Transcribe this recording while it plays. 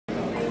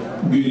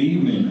Good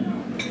evening.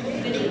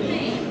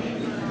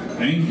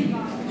 Thank you.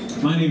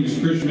 My name is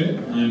Chris Schmidt.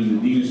 I'm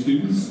the Dean of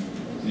Students,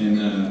 and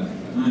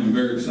I'm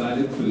very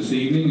excited for this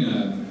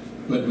evening.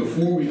 But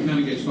before we kind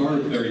of get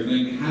started with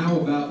everything, how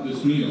about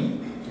this meal?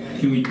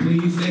 Can we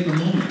please take a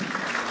moment?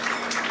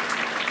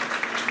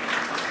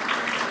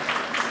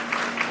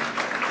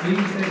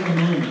 Please take a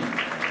moment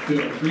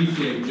to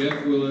appreciate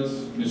Jeff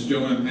Willis, Miss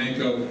Joanne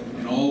Panko,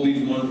 and all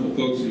these wonderful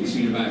folks that you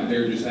see in the back.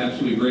 They're just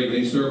absolutely great.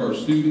 They serve our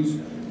students,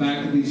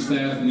 faculty,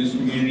 staff in this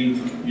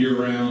community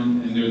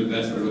year-round, and they're the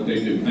best at what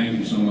they do. Thank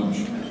you so much.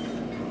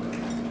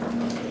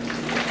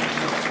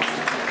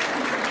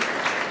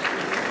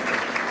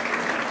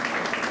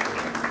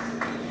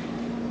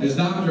 As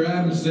Dr.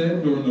 Adams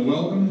said during the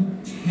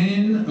welcome,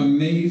 10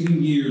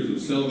 amazing years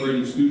of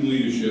celebrating student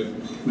leadership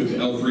with the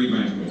L3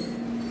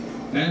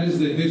 Banquet. That is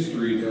the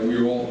history that we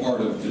are all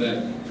part of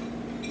today.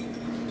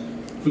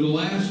 For the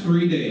last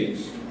 3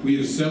 days, we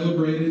have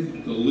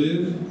celebrated the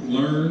live,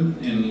 learn,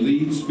 and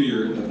lead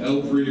spirit of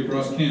L3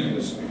 across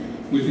campus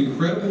with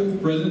incredible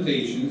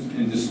presentations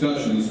and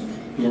discussions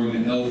during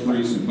the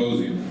L3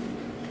 Symposium.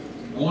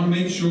 I want to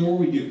make sure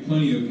we give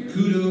plenty of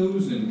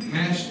kudos and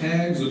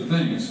hashtags of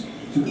thanks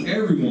to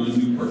everyone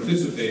who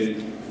participated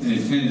and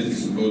attended the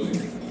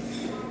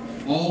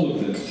symposium. All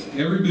of this,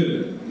 every bit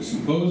of it, the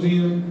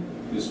symposium,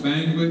 this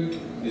banquet,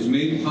 is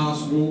made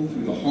possible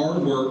through the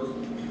hard work,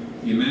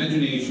 the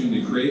imagination,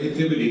 the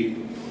creativity,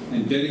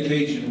 and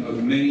dedication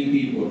of many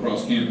people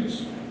across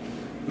campus.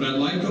 But I'd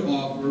like to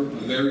offer a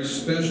very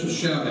special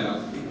shout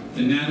out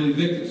to Natalie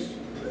Vickus.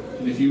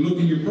 And if you look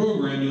in your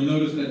program, you'll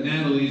notice that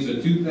Natalie is a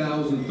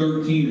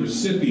 2013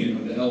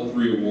 recipient of the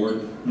L3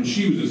 Award when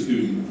she was a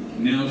student.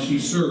 Now she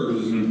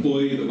serves as an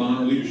employee of the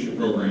Honor Leadership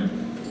Program.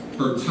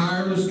 Her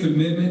tireless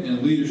commitment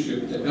and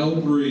leadership to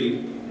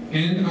L3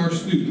 and our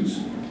students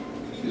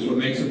is what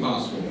makes it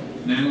possible.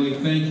 Natalie,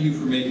 thank you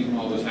for making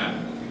all this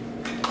happen.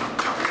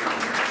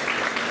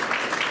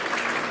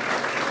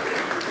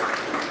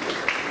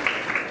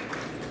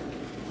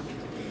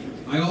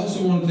 I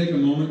also want to take a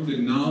moment to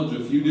acknowledge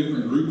a few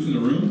different groups in the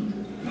room.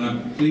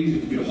 Please,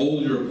 if you could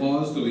hold your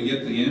applause till we get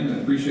to the end, I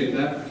appreciate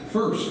that.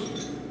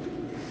 First,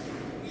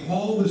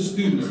 all the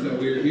students that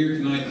we are here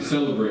tonight to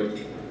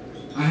celebrate.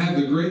 I have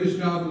the greatest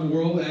job in the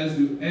world, as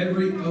do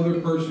every other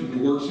person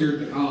who works here at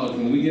the college,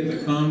 when we get to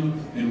come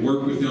and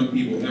work with young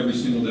people every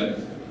single day.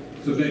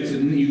 So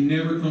you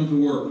never come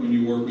to work when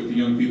you work with the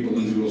young people at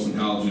Lindsey Wilson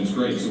College, and it's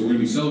great. So we're going to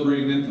be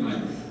celebrating them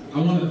tonight. I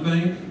want to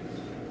thank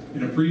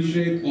and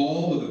appreciate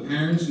all of the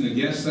parents and the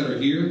guests that are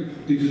here,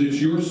 because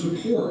it's your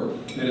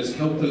support that has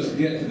helped us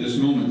get to this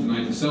moment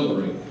tonight to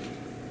celebrate.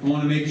 I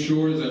want to make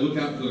sure, as I look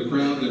out to the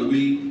crowd, that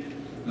we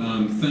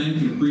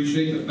thank and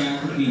appreciate the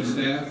faculty and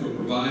staff for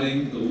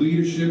providing the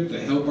leadership to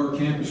help our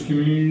campus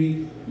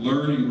community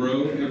learn and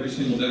grow every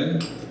single day.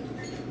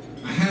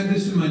 I had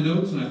this in my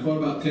notes and I thought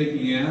about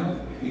taking it out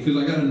because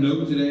I got a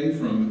note today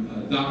from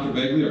Dr.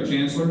 Begley, our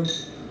chancellor,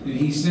 and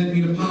he sent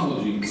me an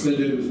apology and said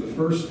that it was the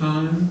first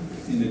time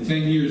in the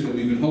 10 years that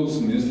we've been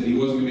hosting this that he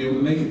wasn't going to be able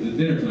to make it to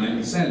dinner tonight.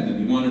 He saddened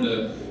him.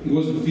 He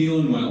wasn't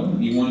feeling well,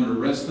 and he wanted to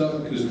rest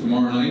up because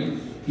tomorrow night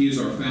he is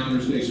our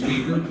Founders Day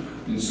speaker.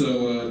 And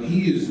so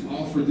he has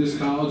offered this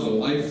college a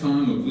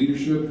lifetime of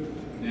leadership,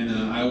 and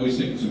I always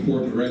think it's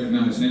important to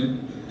recognize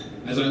him.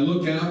 As I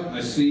look out,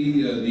 I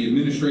see the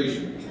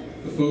administration,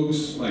 the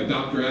folks like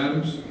Dr.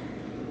 Adams,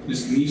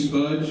 Ms. Denise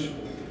Fudge,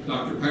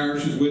 Dr.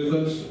 Parrish is with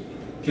us,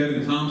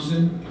 Kevin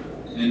Thompson,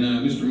 and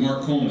Mr.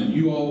 Mark Coleman.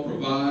 You all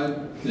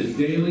provide the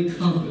daily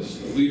compass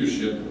of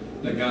leadership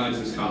that guides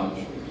this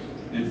college.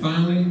 And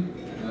finally,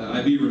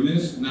 I'd be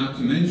remiss not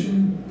to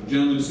mention the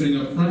gentleman sitting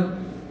up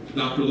front,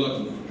 Dr.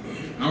 Lucky,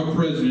 our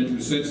president,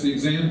 who sets the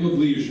example of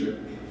leadership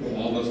for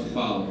all of us to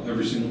follow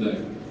every single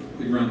day.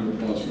 Big round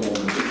of applause for all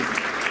of us.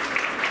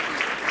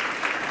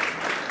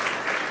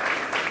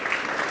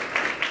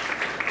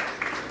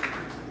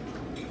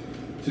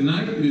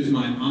 Tonight, it is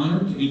my honor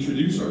to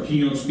introduce our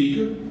keynote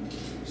speaker,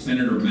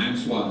 Senator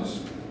Max Wise.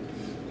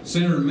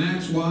 Senator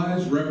Max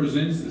Wise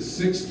represents the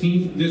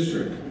 16th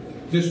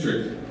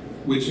district,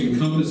 which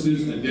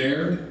encompasses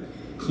Adair,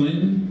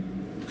 Clinton,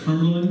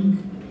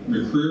 Cumberland,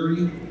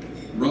 McCreary,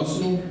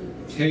 Russell,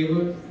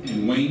 Taylor,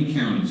 and Wayne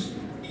counties.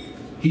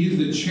 He is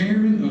the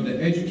chairman of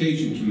the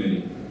Education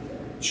Committee,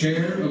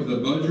 chair of the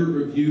Budget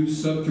Review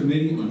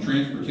Subcommittee on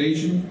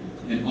Transportation,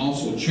 and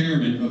also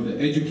chairman of the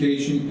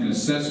Education and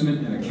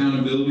Assessment and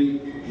Accountability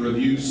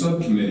Review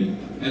Subcommittee,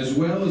 as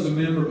well as a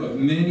member of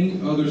many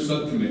other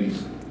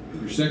subcommittees.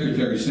 Your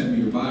secretary sent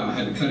me your bio. I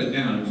had to cut it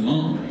down. It was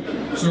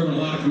long. Serving a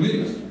lot of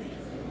committees.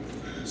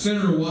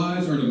 Senator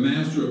Wise earned a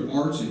Master of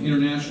Arts in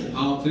International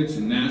Politics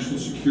and National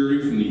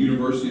Security from the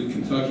University of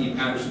Kentucky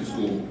Patterson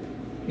School.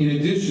 In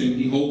addition,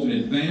 he holds an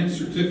advanced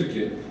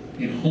certificate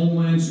in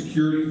Homeland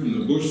Security from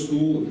the Bush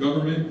School of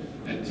Government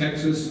at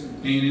Texas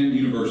A&M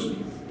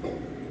University.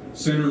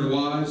 Senator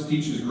Wise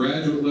teaches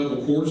graduate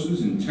level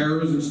courses in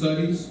terrorism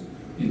studies,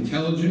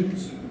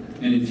 intelligence,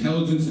 and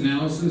intelligence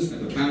analysis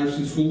at the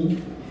Patterson School.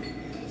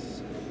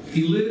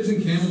 He lives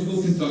in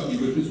Campbellsville, Kentucky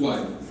with his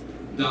wife,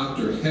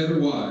 Dr. Heather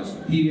Wise, a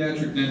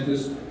pediatric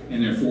dentist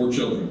and their 4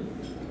 children.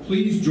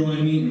 Please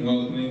join me in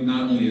welcoming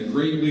not only a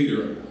great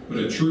leader, but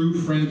a true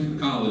friend to the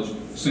college,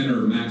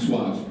 Senator Max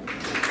Watt.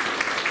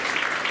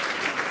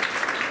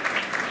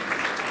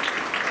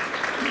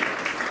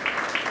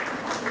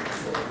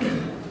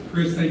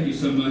 Chris, thank you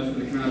so much for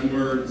the kind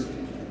words.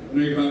 I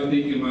know you're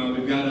probably thinking, well,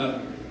 we've got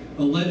a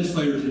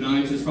legislator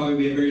tonight, so it's probably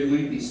be a very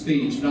lengthy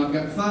speech, but I've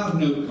got 5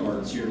 note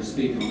cards here to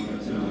speak on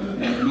it tonight.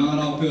 And they're not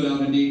all filled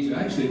out in detail.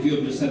 Actually, if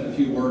you'll just have a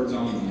few words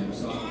on them.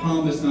 So I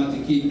promise not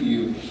to keep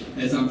you,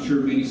 as I'm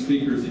sure many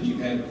speakers that you've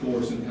had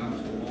before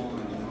sometimes go on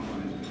and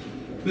on.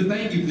 But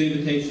thank you for the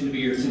invitation to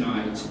be here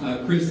tonight.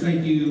 Chris,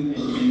 thank you,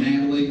 and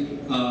Natalie,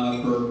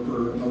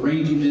 for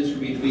arranging this for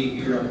me to be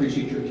here. I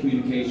appreciate your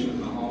communication with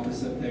my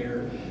office up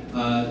there.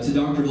 To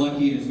Dr.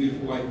 Lucky and his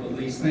beautiful wife,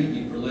 Elise, thank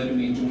you for letting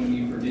me join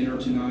you for dinner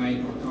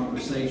tonight, our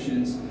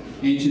conversations.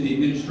 And to the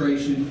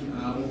administration,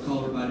 I won't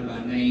call everybody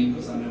by name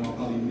because I know I'll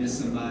probably miss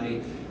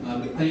somebody.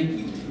 But thank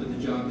you for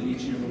the job that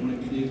each and every one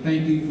of you do.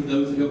 Thank you for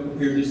those that helped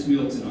prepare this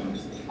meal tonight,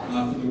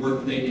 for the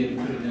work they did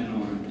in putting that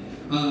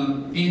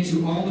on. And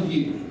to all of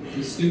you,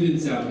 the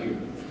students out here,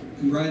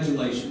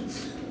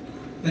 congratulations.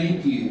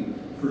 Thank you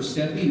for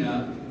stepping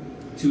up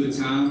to a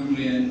time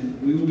when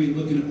we will be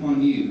looking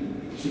upon you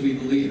to be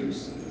the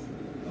leaders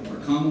of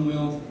our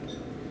Commonwealth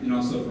and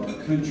also for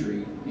our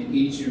country in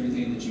each and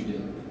everything that you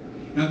do.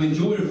 And I've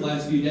enjoyed it the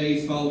last few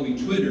days following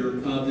Twitter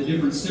of the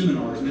different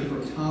seminars and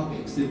different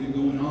topics that have been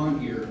going on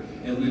here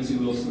at Lindsey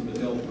Wilson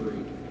with L3.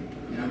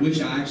 And I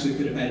wish I actually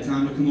could have had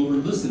time to come over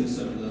and listen to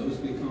some of those,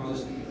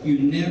 because you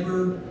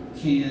never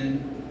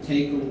can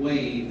take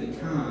away the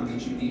time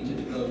that you need to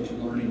devote to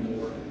learning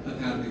more of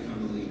how to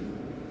become a leader.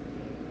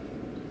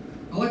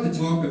 I'd like to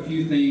talk a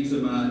few things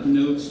of my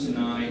notes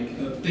tonight,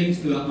 of things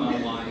throughout my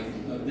life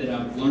that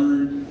I've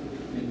learned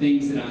and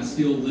things that I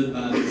still live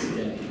by this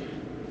day.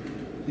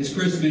 As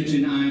Chris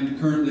mentioned, I'm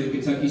currently a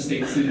Kentucky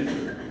State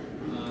Senator.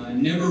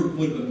 Never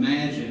would have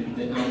imagined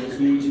that I was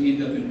going to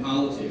end up in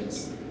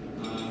politics,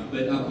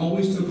 but I've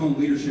always took on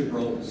leadership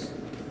roles.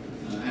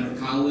 Out of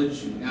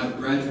college, out of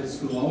graduate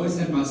school, I always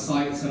had my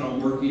sights set on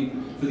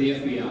working for the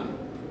FBI.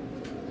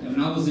 And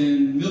when I was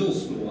in middle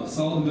school, I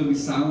saw the movie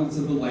Silence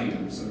of the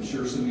Lambs. I'm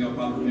sure some of y'all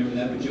probably remember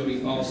that with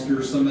Jodie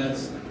Foster. Some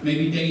that's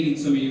maybe dating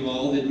some of you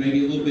all that may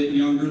be a little bit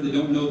younger that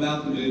don't know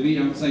about the movie.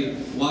 I would say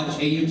watch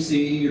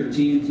AMC or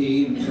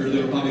TNT, and I'm sure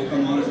they'll probably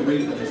come on as a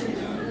replay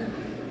sometime.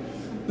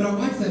 But I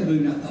watched that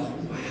movie and I thought,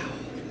 wow,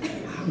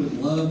 I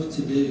would love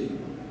to be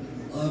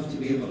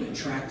able to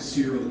track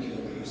serial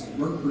killers,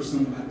 work for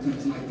something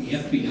like the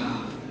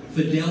FBI,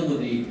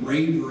 fidelity,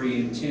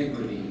 bravery,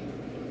 integrity.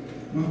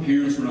 My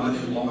parents were not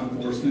in law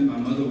enforcement. My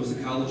mother was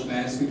a college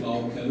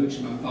basketball coach.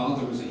 My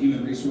father was a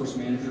human resource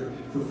manager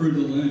for Fruit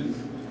of the Loom.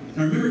 And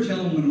I remember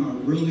telling one of my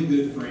really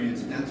good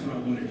friends that that's what I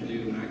wanted to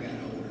do when I got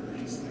older. And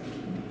he's like,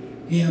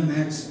 yeah,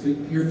 Max, but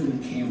you're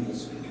from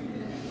Campbellsville.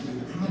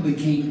 You probably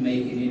can't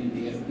make it into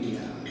the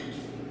FBI.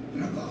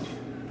 And I thought,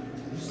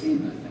 I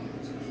understand that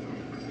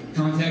thought.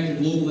 Contacted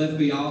the local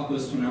FBI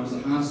office when I was a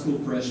high school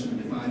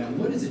freshman to find out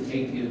what does it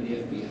take to get into the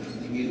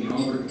FBI. They gave me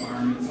all the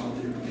requirements, all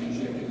the different things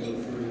you have to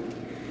go through.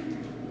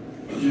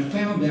 And I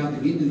found out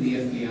that getting into the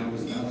FBI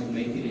was about like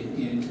making it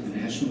into the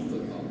National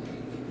Football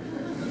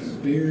League. It was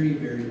very,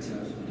 very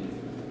tough to do.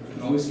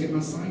 But I always kept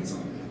my sights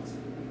on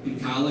it. In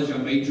college, I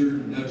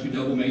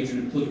double majored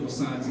in political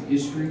science and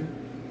history.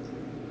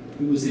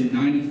 It was in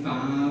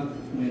 '95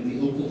 when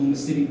the Oklahoma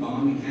City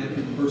bombing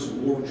happened, the first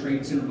World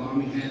Trade Center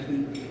bombing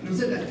happened. And it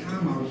was at that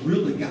time I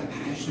really got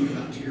passionate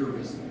about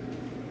terrorism.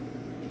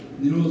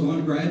 And then I was on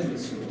to graduate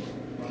school,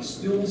 but I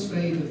still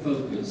stayed the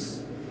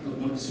focus of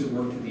wanting to still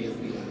work for the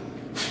FBI.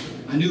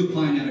 I knew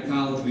applying out of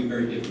college would be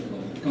very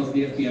difficult because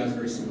the FBI is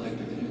very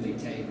selective in who they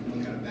take and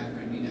what kind of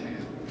background you need to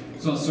have.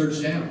 So I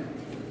searched out.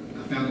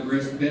 I found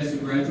the best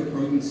graduate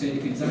program in the state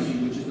of Kentucky,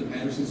 which is the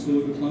Patterson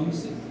School of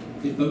Diplomacy.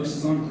 It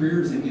focuses on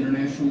careers in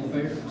international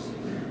affairs.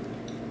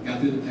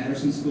 Got through the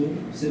Patterson School,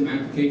 sent my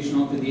application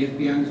off to the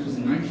FBI. This was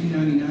in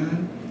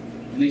 1999,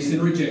 and they sent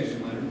a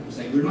rejection letter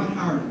saying, we're not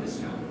hiring at this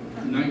time.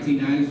 The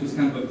 1990s was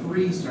kind of a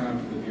freeze time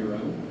for the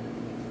Bureau.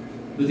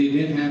 But the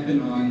event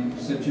happened on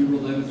September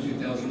 11th,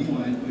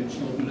 2001,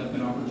 which opened up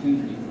an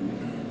opportunity for me.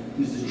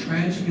 And as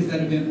tragic as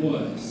that event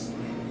was,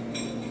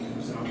 it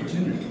was an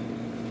opportunity.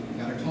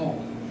 I got a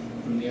call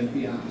from the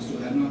FBI. I still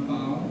had my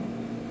file,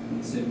 and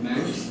it said,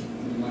 Max,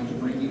 we'd like to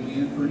bring you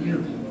in for an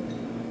interview.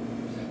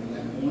 After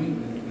that point,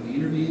 with the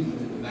interview, went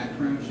through the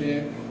background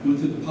check, went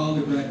through the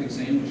polygraph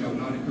exam, which I would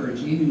not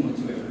encourage anyone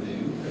to ever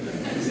do.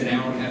 It's an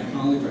hour and a half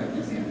polygraph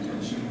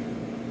examination.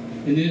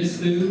 And then it's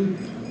through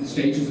the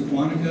stages of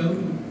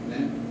Quantico,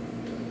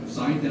 that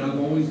site that I've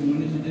always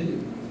wanted to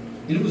do.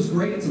 And it was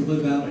great to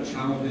live out a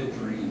childhood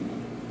dream,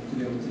 to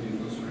be able to do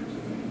those kinds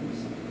of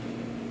things.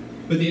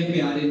 But the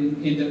FBI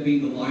didn't end up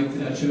being the life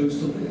that I chose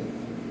to live.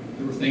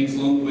 There were things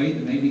along the way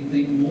that made me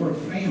think more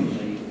of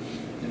family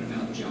than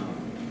about job.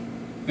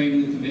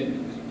 Family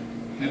commitment,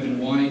 having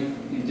a wife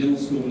in dental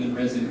school and then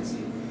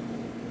residency,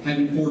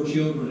 having 4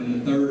 children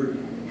and the third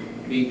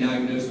being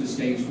diagnosed with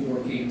stage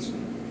 4 cancer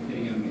at a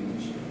young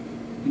age.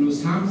 And it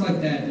was times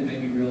like that that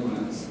made me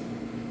realize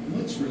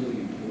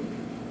really important.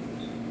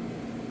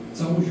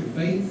 It's always your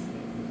faith,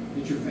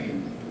 it's your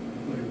family,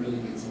 what it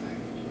really gets back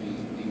to be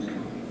in your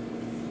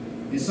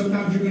life. And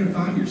sometimes you're going to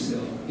find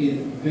yourself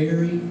in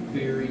very,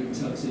 very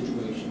tough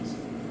situations.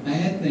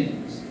 Bad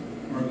things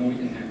are going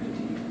to happen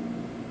to you.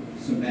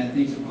 Some bad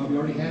things have probably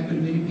already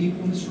happened to many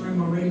people in this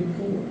room already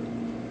before.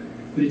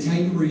 But it's how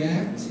you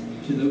react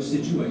to those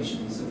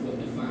situations of what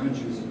defines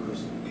you as a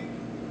person.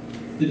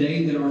 The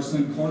day that our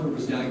son Carter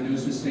was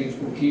diagnosed with stage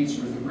 4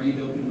 cancer was the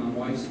grand opening of my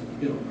wife's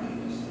dental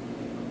practice.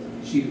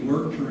 She had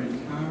worked her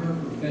entire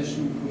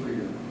professional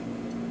career.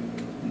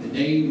 And the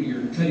day when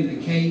you're cutting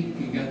the cake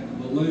and got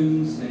the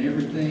balloons and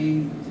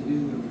everything to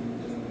do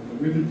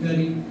the ribbon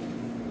cutting,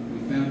 we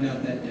found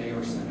out that day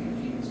our son had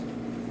cancer.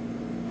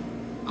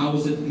 I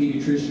was at the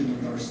pediatrician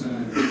with our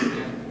son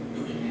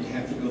and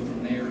have to go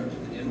from there up to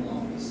the dental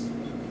office. It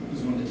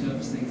was one of the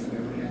toughest things I've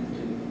ever had to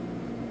do.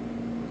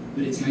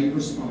 But it's how you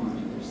respond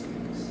to those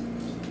things.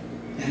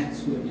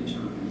 That's what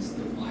determines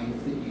the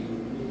life that you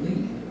will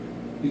lead.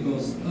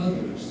 Because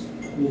others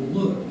will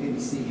look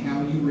and see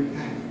how you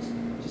react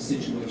to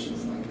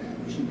situations like that,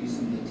 which can be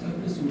some of the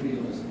toughest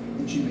ordeals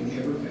that you may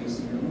ever face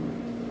in your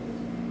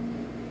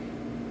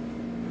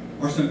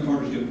life. Our son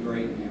Carter's doing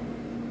great now.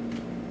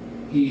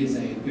 He is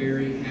a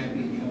very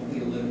happy and healthy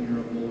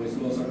 11-year-old boy, as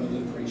well as our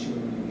other 3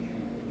 children that we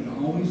have. But I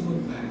always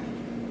look back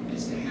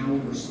as to how we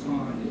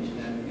responded to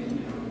that event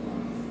in our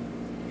life.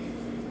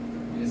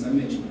 And as I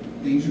mentioned,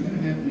 things are going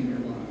to happen in your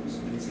lives,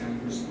 but it's how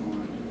you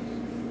respond.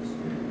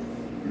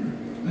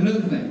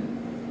 Another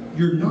thing,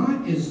 you're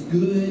not as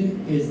good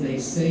as they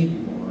say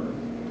you are,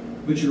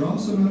 but you're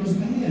also not as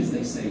bad as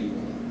they say you are.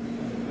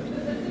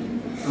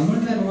 I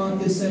learned that a lot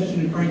this session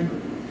in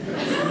Frankfurt.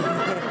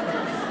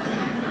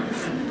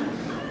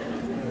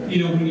 You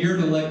know, when you're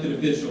an elected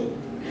official,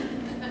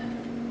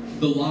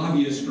 the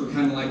lobbyists are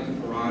kind of like the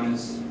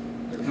piranhas.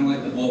 They're kind of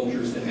like the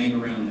vultures that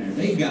hang around there.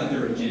 They've got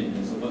their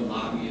agendas of what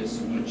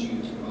lobbyists want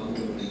you to follow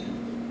over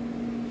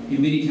them. And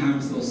many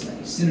times they'll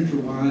say, Senator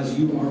Wise,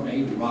 you are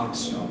a rock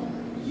star.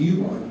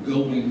 You are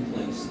going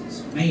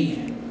places.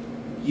 Man,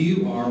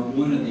 you are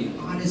one of the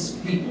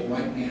hottest people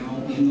right now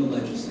in the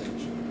legislature.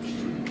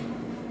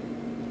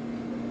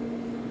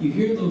 You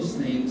hear those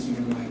things and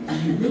you're like, do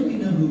you really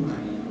know who I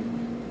am?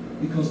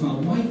 Because my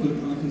wife would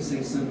probably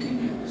say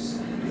something else.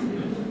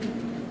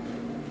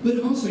 But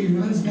also, you're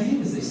not as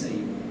bad as they say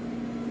you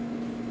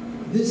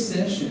are. This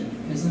session,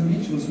 as I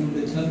mentioned, was one of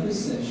the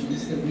toughest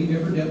sessions that we've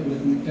ever dealt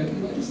with in the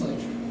Kentucky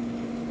legislature.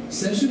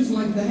 Sessions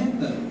like that,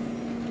 though,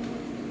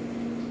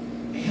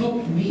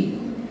 helped me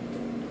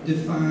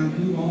define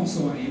who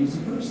also I am as a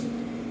person.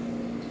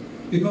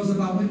 Because if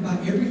I went by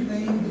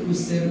everything that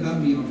was said about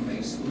me on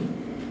Facebook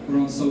or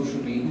on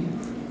social media,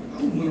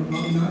 I would want to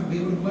probably not be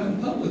able to go out in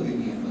public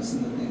again by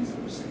some of the things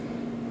that were said.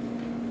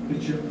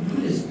 But you're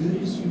not as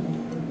good as you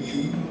are, but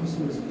you're not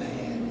also as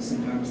bad as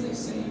sometimes they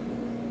say you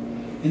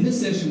are. And this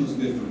session was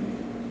good for me.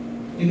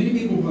 And many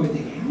people will probably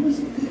think, how is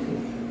it good for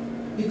you?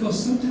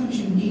 Because sometimes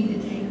you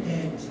need to take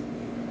that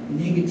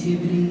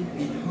negativity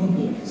and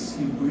humbleness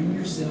and bring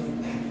yourself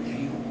back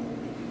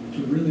down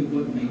to really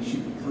what makes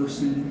you the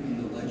person in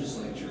the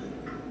legislature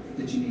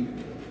that you need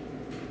to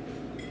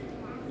be.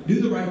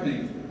 Do the right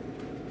thing.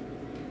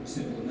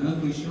 Simple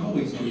enough, we should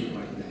always do the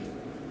right thing.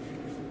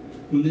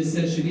 When this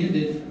session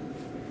ended,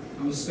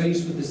 I was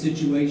faced with the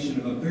situation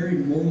of a very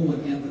moral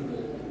and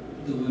ethical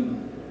dilemma.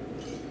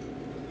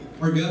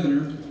 Our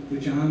governor,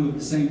 which I'm of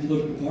the same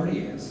political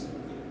party as,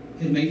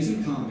 had made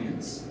some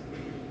comments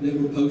that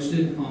were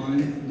posted on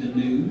the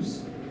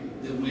news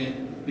that went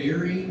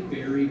very,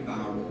 very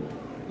viral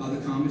by the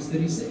comments that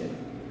he said.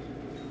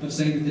 Of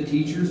saying that the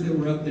teachers that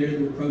were up there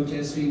that were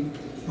protesting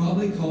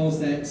probably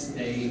caused that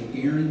day a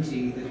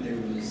guarantee that there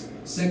was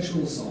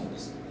sexual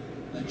assaults.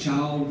 A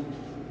child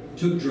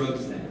took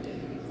drugs that day.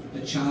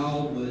 A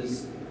child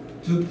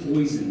took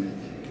poison that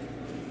day.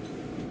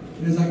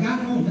 And as I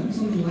got home, that was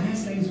one of the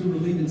last days we were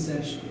leaving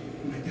session.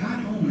 When I got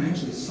home and I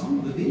actually saw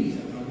the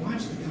video and I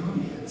watched the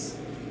comments,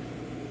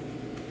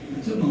 and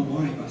I told my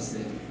wife, I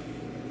said,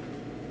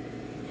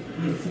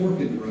 I put a fork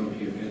in the road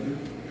here, Heather.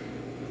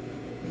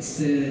 I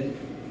said,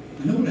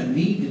 I know what I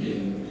need to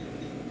do,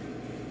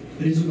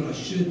 but is it what I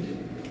should do?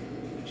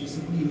 She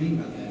said, what do you mean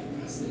by that?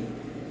 And I said,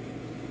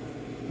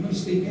 I'm going to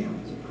speak out.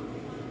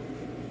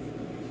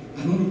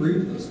 I don't agree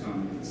with those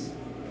comments.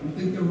 I don't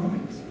think they're right.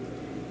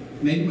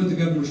 Maybe what the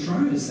governor was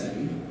trying to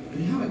say,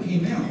 but how it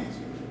came out,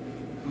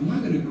 I'm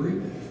not going to agree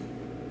with.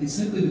 And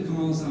simply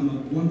because I'm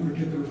of one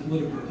particular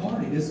political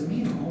party doesn't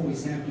mean I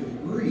always have to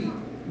agree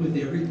with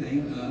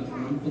everything of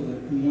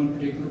one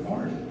particular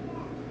party.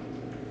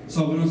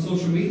 So I went on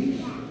social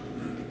media,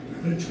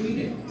 I put a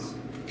tweet out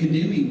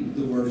condemning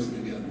the words of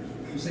the governor.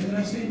 I'm saying that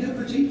I stand up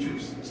for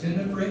teachers, stand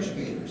up for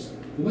educators.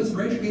 If it wasn't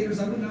for educators,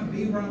 I would not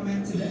be where I'm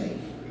at today.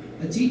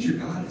 A teacher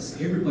got us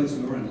every place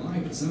we were in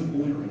life at some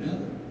point or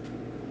another.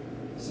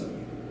 So,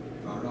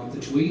 fired off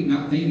the tweet,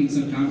 not thinking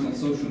sometimes on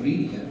social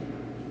media.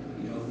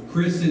 You know, if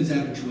Chris sends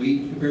out a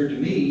tweet compared to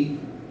me,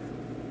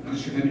 not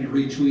sure how many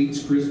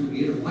retweets Chris would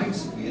get or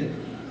likes would get.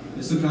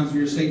 But sometimes when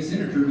you're a state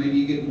senator, maybe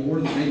you get more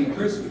than maybe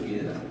Chris would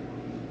get.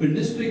 But in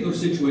this particular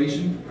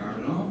situation, fired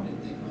it off,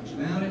 didn't think much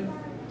about it.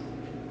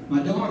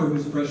 My daughter,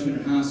 who's a freshman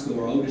in high school,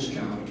 our oldest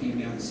child, came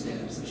down the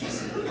steps and she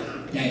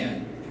said,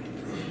 "Dad,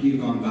 you've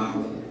gone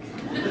viral."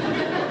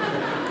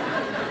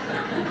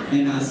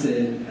 And I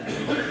said,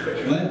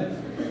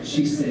 "What?"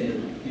 She said,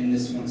 and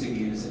this once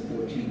again is a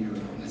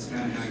 14-year-old. That's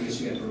kind of how I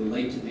guess you have to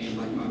relate to them,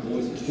 like my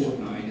boys with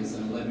Fortnite as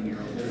an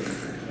 11-year-old boy.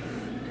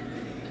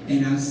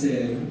 And I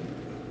said,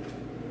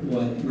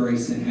 "What,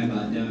 Grayson, have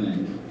I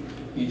done?"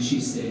 And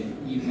she said,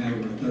 "You have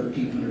over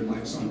 1,300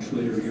 likes on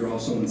Twitter. You're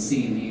also on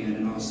CNN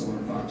and also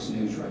on Fox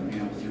News right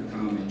now with your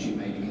comments you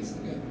made against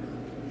the governor."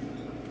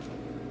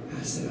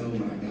 I said, "Oh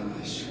my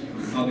gosh,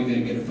 I'm probably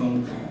going to get a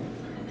phone call."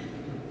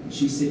 And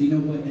she said, "You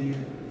know what,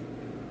 Dad?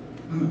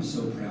 I'm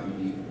so proud of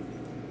you.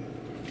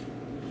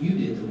 You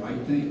did the right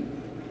thing.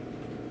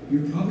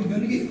 You're probably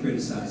going to get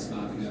criticized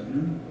by the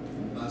governor,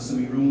 or by some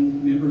of your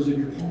own members of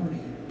your party.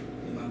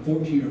 But my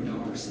 14-year-old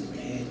daughter said,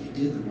 Dad, you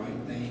did the right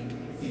thing,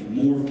 and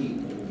more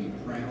people will be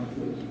proud of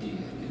what you did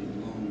in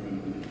the long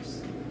run on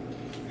this."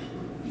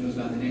 It was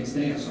about the next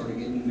day I started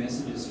getting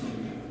messages from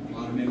a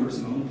lot of members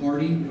of my own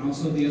party and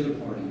also the other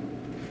party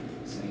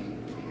saying,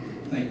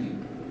 "Thank you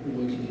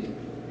for what you did."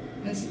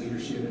 That's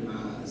leadership in my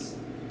eyes.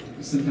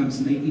 Sometimes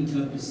making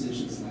tough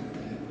decisions like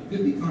that. There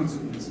could be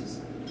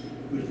consequences,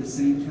 but at the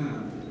same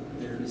time,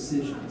 there are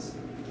decisions.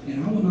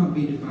 And I will not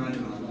be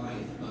defining my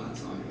life by a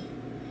title.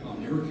 I'll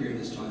never carry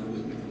this title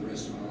with me for the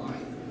rest of my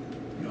life.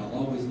 But I'll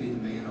always be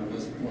the man I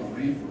was before I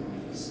ran for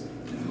office.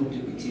 And I hope to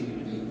continue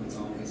to be once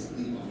I always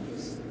leave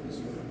office as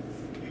well.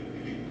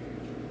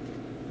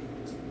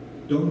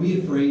 Don't be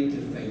afraid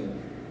to fail.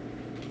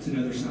 It's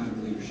another sign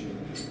of leadership.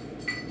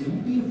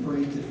 Don't be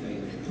afraid to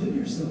fail. Put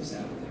yourselves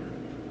out there.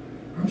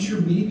 I'm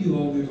sure many of you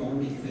all have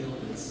already failed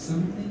at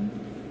something,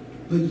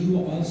 but you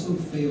will also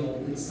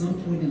fail at some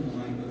point in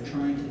life of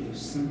trying to do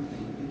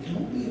something. But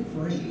don't be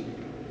afraid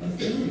of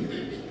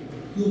failure.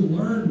 You'll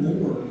learn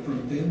more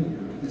from failure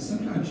than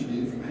sometimes you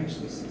do from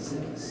actually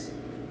success.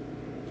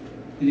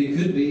 And it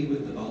could be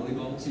with the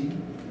volleyball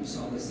team. You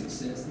saw the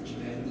success that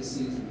you've had this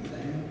season with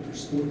that. Your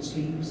sports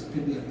teams, it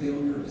could be a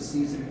failure of a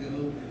season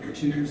ago or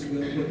 2 years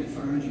ago. What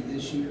defines you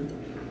this year?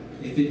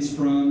 If it's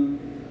from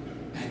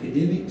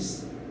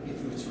academics,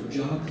 if it's for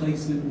job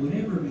placement,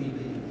 whatever it may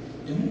be,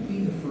 don't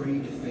be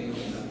afraid to fail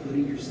by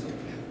putting yourself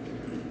out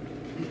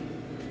there.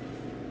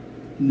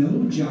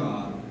 No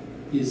job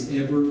is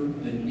ever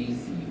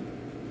beneath you.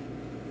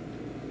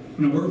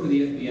 When I worked for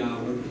the FBI,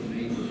 I worked with a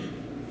neighbor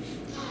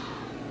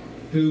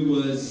who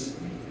was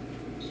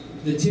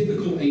the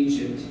typical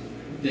agent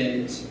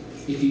that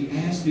if you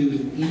asked him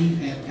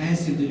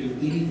to do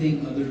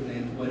anything other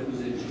than what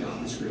was in his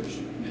job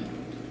description, no,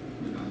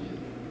 would not do it.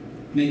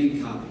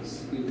 Making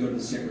copies. He would go to the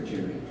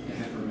secretary to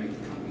have her make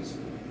the copies for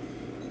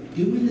him.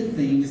 Doing the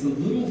things, the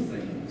little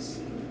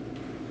things,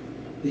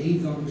 that he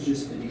thought was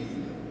just beneath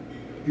him.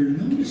 You're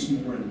noticed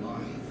more in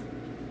life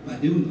by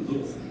doing the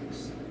little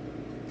things.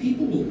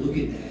 People will look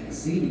at that and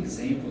see an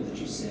example that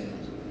you set.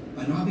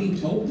 By not being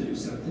told to do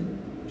something,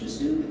 just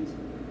do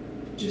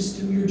it. Just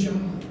do your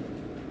job.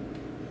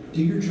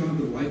 Do your job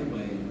the right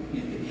way.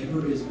 And if it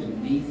ever is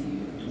beneath you,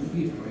 don't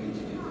be afraid to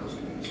do those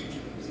kinds of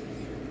jobs.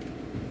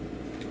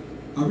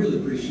 I really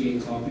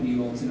appreciate talking to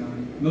you all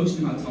tonight. Most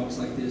of my talks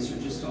like this are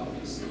just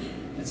talks.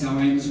 That's how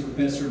I am as a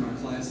professor in my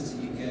classes at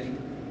UK.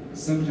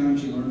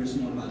 Sometimes you learn just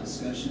more about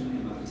discussion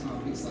and about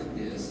topics like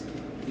this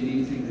than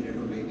anything that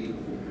ever may be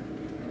before.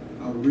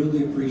 I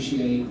really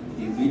appreciate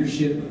the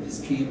leadership of this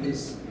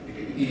campus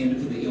and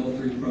for the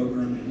L3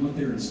 program and what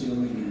they're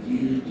instilling in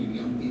you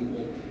young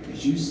people,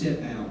 as you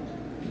step out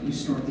and you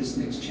start this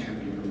next chapter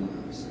in your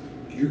lives.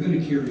 You're going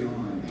to carry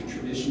on a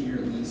tradition here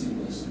at Lindsey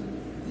Wilson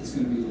that's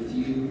going to be with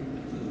you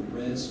for the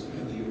rest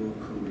of your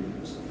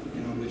careers.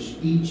 And I wish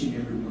each and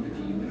every one of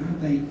you, and I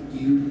thank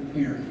you, the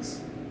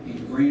parents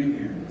and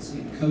grandparents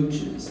and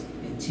coaches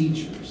and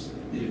teachers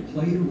that have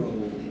played a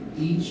role in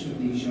each of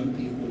these young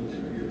people that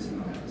are here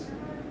tonight.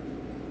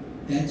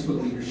 That's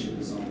what leadership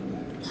is all about.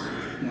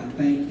 And I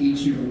thank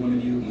each and every one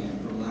of you again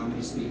for allowing me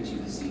to speak to you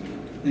this evening.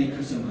 Thank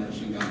you so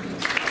much, and God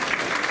bless.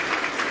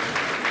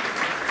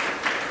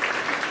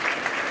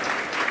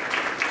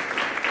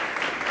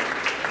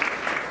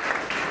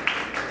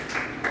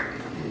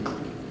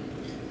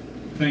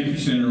 Thank you,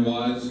 Senator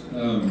Wise.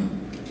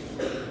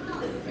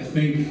 I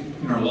think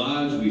in our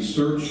lives we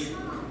search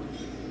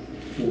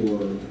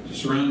to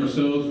surround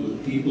ourselves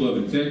with people of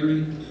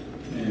integrity,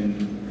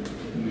 and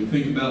when we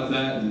think about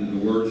that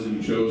and the words that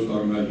you chose,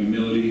 talking about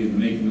humility and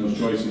making those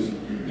choices,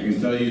 I can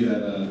tell you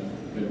that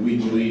we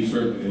believe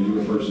certainly that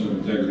you're a person of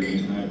integrity,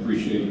 and I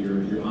appreciate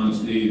your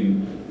honesty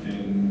and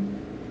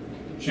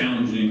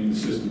challenging the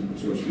system,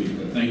 so to speak.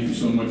 But thank you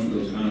so much for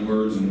those kind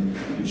words and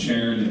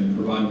sharing and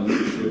providing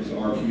leadership to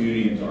our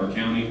community and to our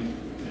county.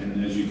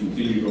 And as you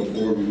continue to go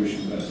forward, we wish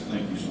you the best.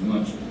 Thank you so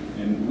much.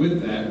 And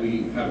with that,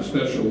 we have a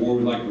special award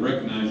we'd like to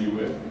recognize you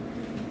with.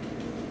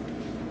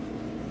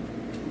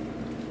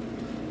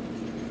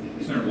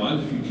 Senator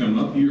Wise, if you come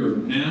up, you are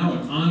now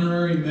an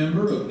honorary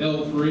member of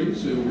L3,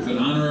 so it's an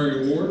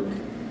honorary award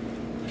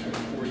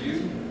for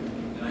you.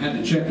 And I had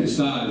to check his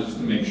size just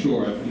to make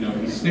sure. You know,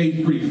 he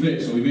stays pretty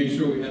fit, so we made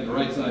sure we had the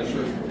right size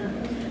shirt for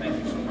him.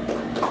 Thank you so much.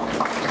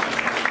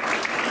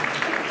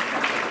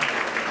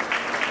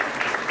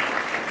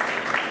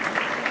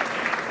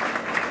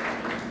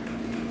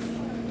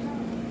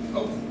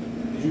 Oh,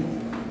 did you?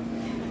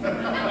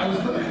 I was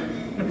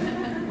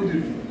looking. We'll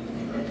do.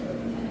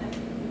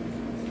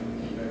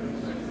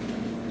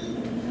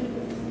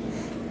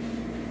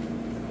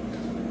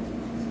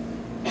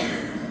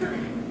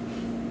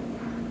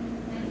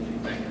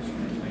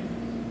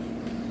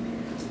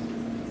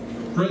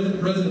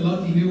 President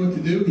Lucky knew what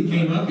to do. He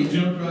came up, he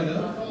jumped right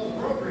up. I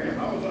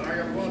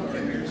got one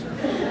right here, sir.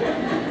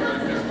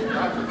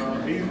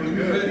 He's been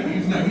good.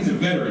 He's a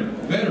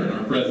veteran,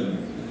 our president.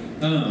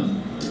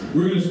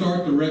 We're going to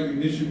start the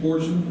recognition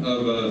portion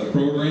of the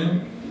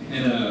program.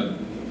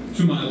 And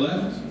to my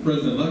left,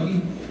 President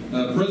Lucky.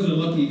 President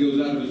Lucky goes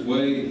out of his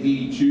way.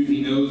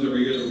 He knows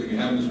every year that we're going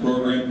to have this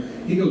program.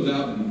 He goes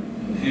out and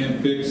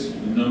handpicks a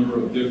number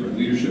of different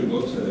leadership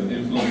books that have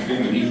influenced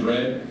him that he's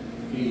read.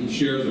 He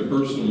shares a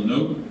personal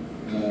note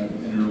and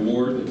an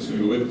award that's going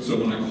to go with it. So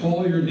when I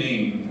call your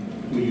name,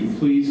 will you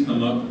please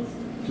come up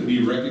to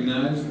be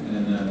recognized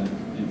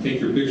and take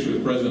your picture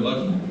with President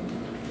Lucky?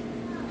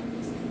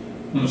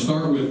 I'm going to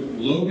start with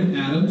Logan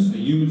Adams, a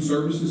Human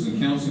Services and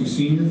Counseling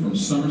Senior from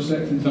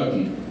Somerset,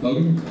 Kentucky.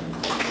 Logan?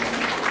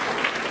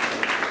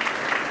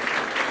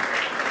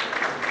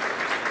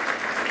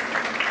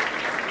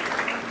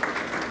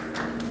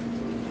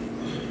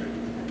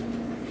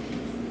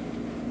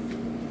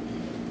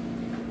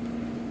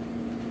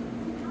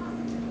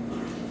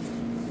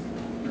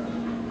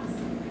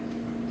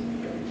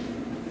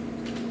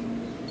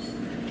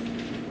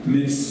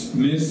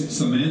 Miss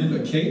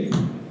Samantha Cape,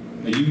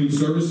 a Human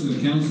Services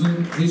and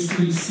Counseling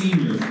History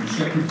Senior from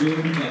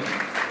Shepherdville,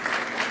 Kentucky.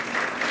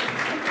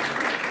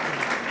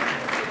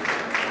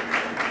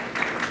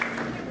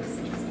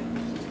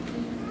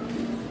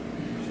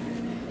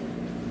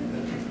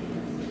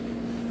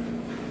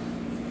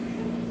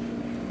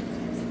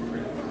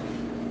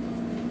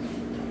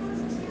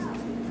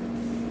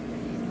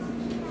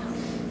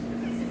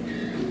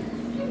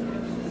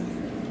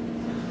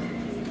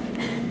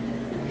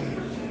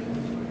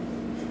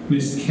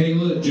 Miss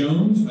Kayla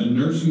Jones, a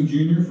nursing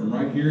junior from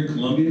right here in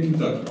Columbia,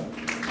 Kentucky.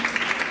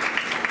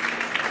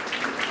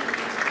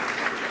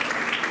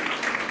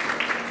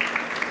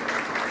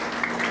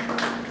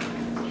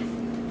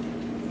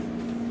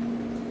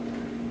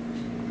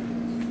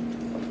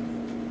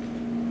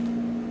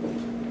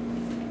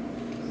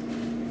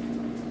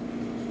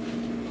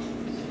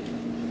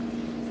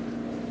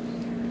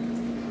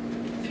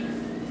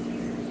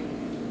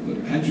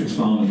 Patrick's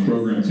following the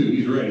program too.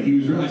 He's ready. He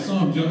was ready. I saw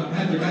him jump.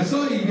 Patrick, I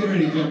saw you get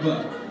ready to jump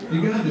up.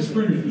 You got the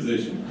sprinter's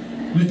position.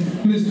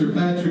 Mr.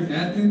 Patrick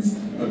Atkins,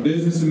 a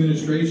business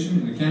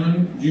administration and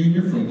accounting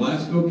junior from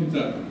Glasgow,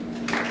 Kentucky.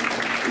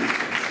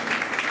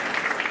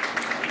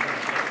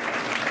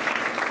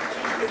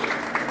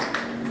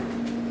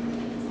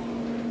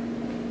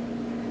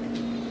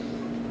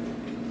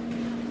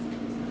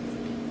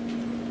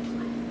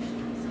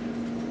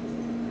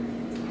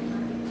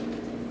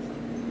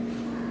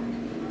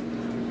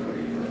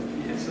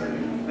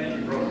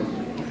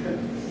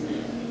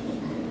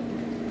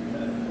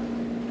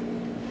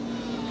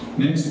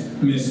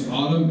 Next, Miss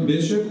Autumn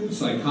Bishop,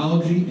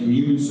 Psychology and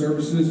Human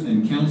Services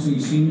and Counseling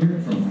Senior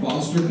from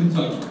Foster,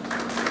 Kentucky.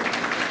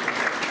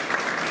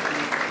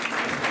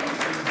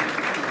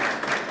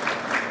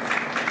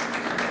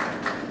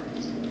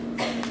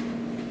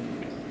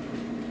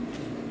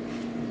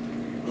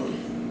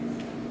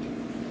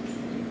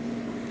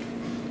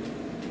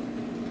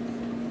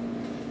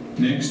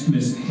 Next,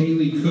 Miss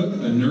Haley Cook,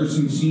 a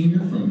nursing senior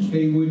from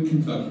Kaywood,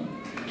 Kentucky.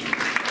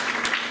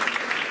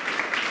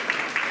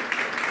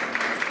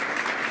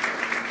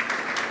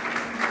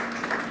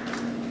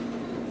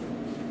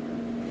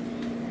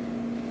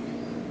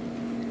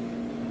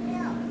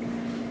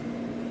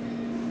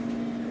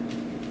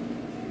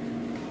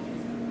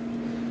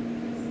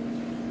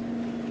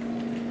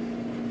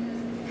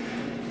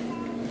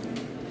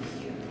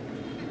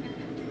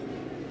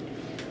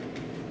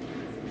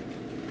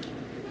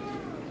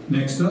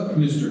 Next up,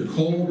 Mr.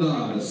 Cole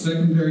Dodd, a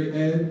secondary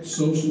ed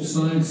social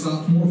science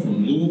sophomore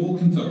from Louisville,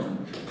 Kentucky.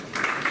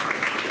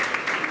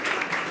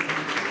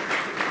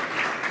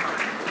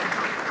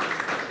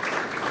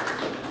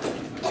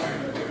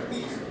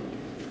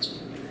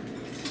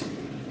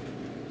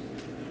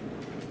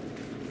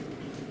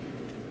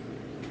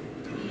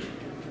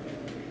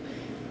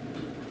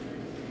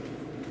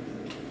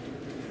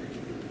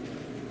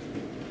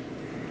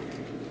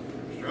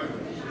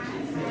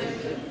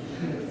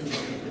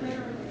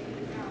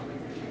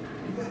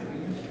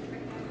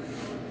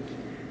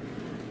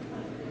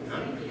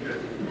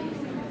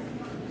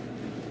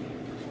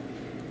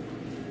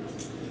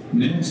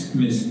 Next,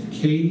 Miss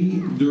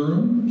Kate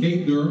Durham,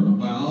 a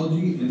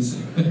biology and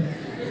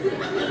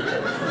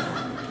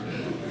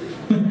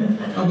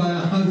a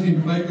biology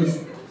and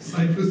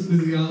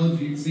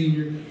psychophysiology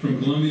senior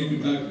from Columbia,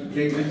 Kentucky.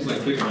 Kate, I just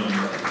like picking on you.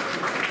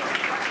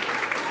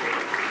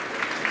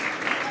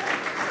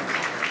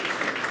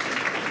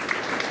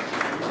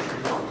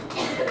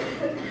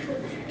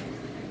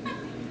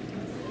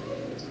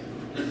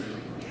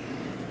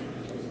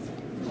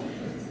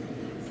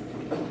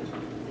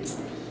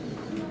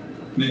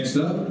 Next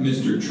up,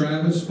 Mr.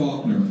 Travis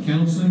Faulkner,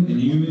 Counseling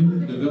and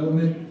Human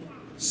Development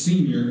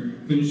Senior,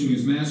 finishing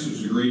his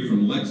master's degree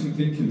from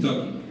Lexington,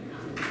 Kentucky.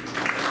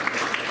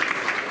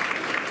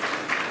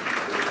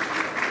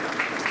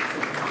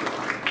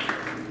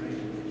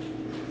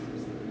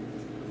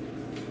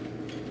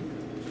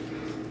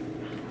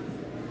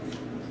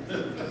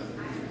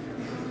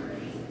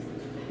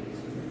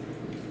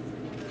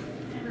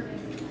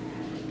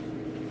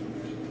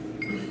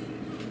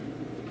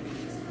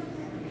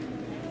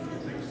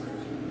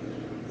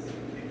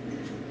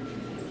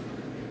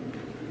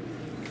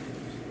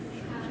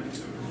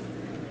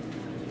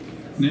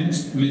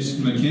 Next, Miss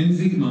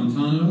Mackenzie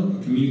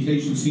Montano,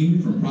 Communication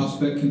Senior from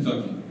Prospect,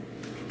 Kentucky.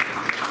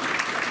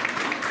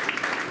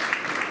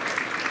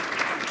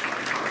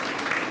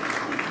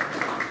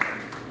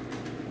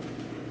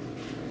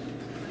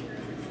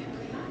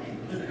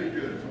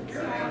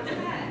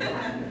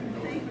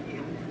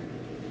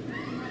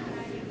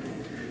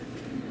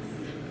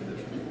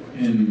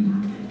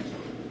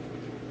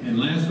 And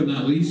last but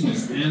not least,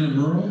 Miss Anna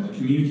Merle,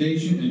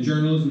 Communication and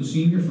Journalism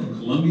Senior from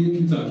Columbia,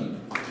 Kentucky.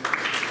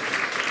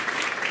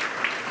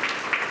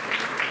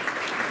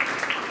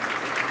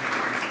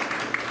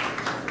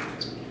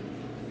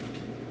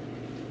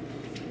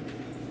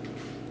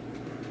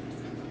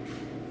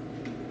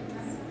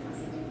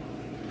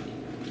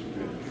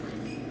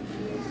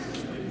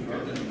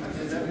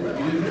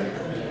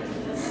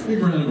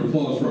 Big round of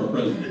applause for our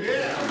president.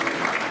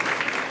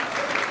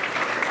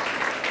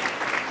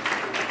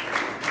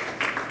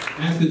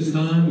 At this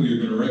time, we are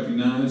going to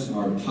recognize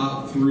our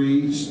top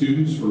 3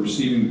 students for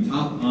receiving the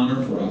top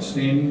honor for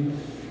outstanding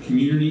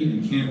community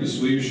and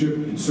campus leadership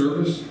and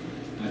service.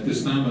 At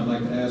this time, I'd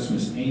like to ask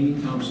Miss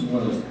Amy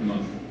Thompson-Wells to come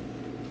up.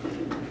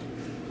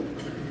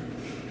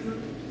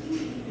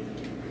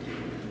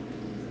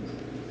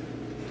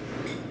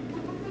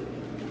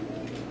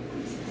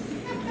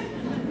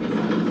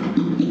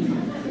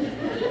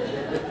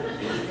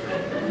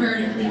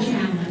 Vertically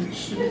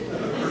challenged.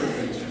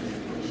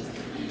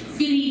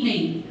 Good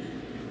evening.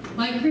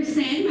 Like Chris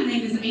said, my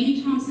name is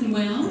Amy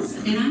Thompson-Wells,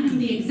 and I am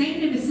the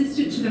Executive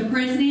Assistant to the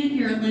President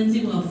here at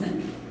Lindsey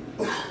Wilson.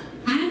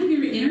 I am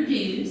here to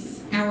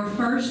introduce our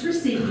first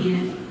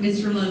recipient,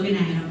 Mr. Logan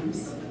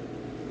Adams.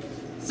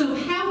 So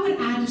how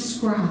would I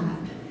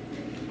describe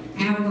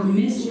our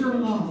Mr.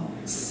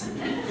 Logs?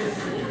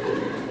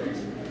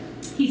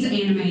 He's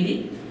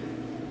animated,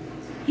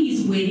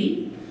 he's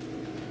witty,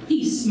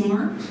 he's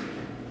smart,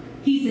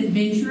 he's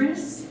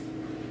adventurous,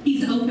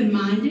 he's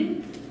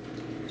open-minded,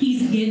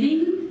 he's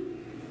giving,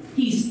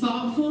 he's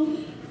thoughtful,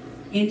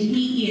 and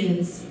he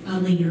is a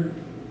leader.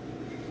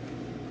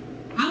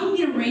 I will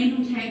get a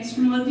random text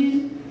from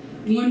Logan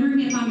wondering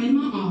if I'm in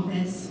my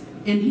office,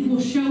 and he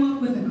will show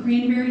up with a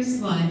cranberry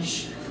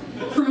slush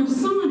from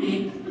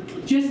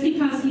Sonic just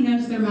because he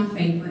knows they're my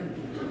favorite.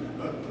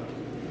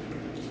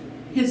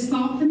 His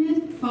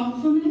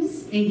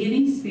thoughtfulness and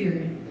giving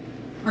spirit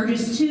are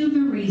just 2 of the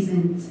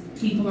reasons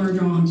people are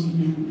drawn to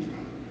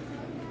him.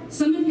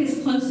 Some of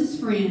his closest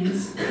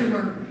friends who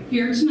are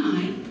here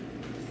tonight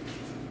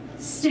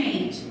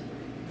state,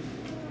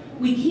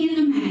 we can't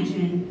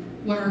imagine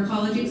what our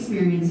college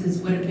experiences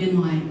would have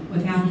been like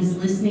without his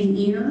listening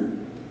ear,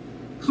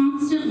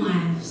 constant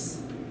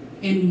laughs,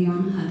 and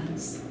warm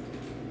hugs.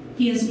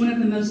 He is one of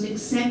the most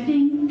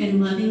accepting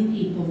and loving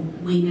people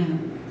we know.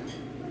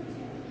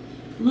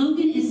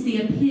 Logan is the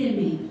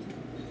epitome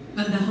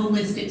of the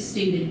holistic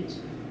student.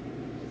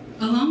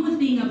 Along with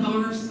being a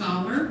Bonner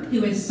Scholar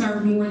who has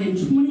served more than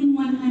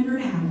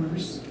 2,100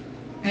 hours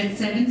at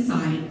 7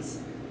 sites,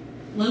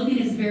 Logan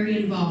is very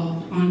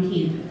involved on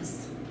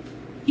campus.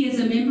 He is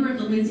a member of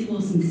the Lindsey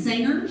Wilson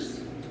Singers,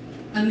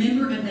 a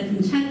member of the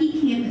Kentucky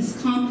Campus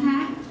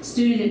Compact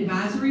Student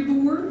Advisory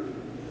Board,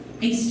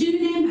 a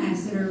student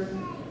ambassador,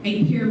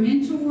 a peer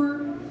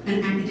mentor,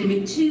 an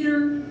academic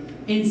tutor,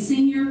 and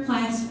senior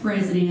class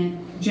president,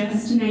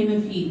 just to name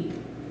a few.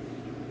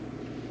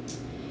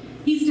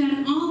 He's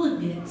done all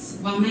of this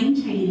while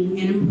maintaining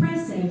an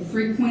impressive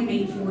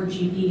 3.84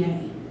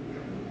 GPA.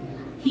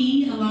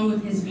 He, along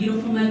with his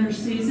beautiful mother,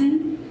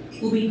 Susan,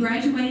 will be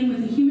graduating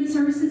with a Human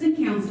Services and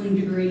Counseling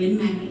degree in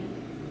May.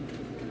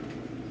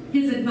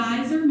 His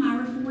advisor,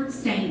 Myra Ford,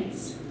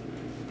 states,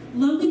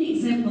 Logan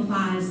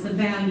exemplifies the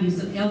values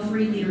of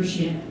L3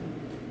 leadership.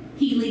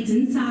 He leads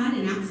inside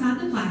and outside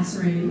the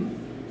classroom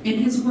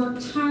and has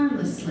worked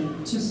tirelessly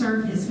to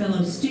serve his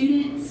fellow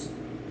students,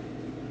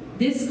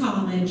 this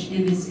college,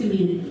 and this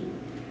community.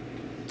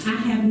 I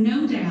have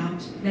no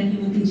doubt that he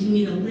will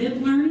continue to live,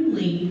 learn, and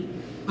lead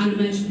on a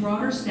much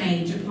broader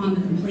stage upon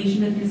the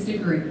completion of his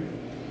degree,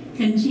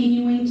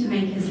 continuing to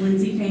make his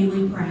Lindsey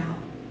family proud.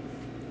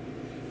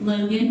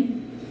 Logan,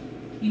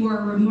 you are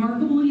a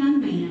remarkable young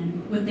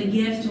man with the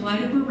gift to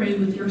light up a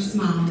room with your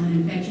smile and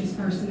infectious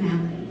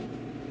personality.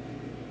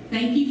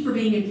 Thank you for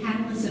being a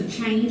catalyst of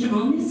change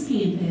on this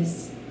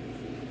campus.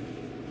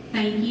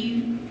 Thank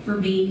you for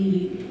being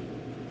you.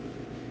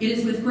 It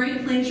is with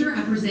great pleasure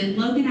I present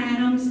Logan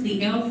Adams the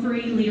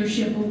L3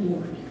 Leadership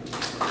Award.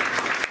 Good.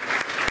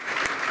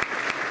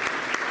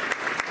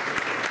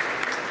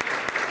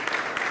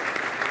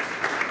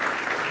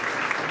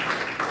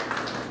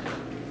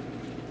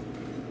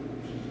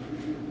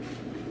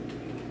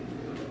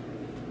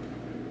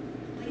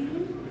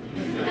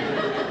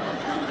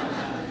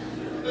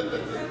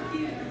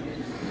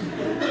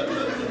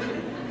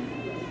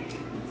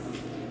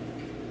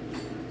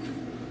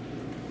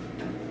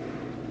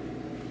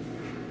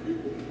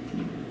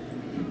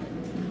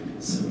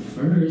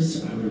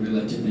 first, I would really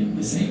like to thank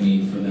Miss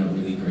Amy for that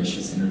really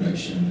gracious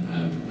introduction.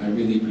 I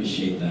really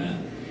appreciate that.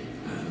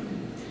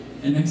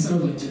 And next, I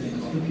would like to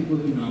thank all the people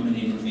who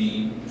nominated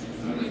me.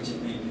 I would like to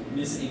thank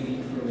Miss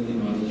Amy for really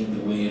modeling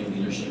the way of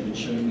leadership and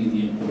showing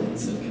me the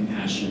importance of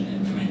compassion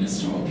and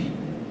kindness to all people.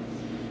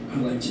 I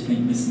would like to thank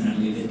Miss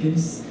Natalie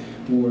Vickis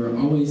for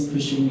always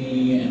pushing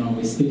me and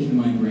always picking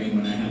my brain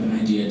when I have an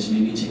idea to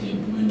maybe take it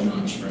one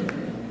notch further.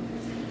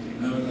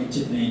 I would like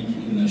to thank,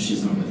 even though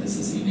she's not with us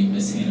this evening,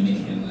 Miss Hannah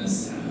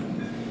McCandless,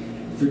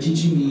 for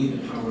teaching me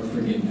the power of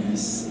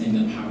forgiveness and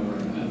the power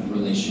of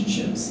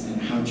relationships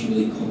and how to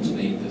really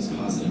cultivate those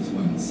positive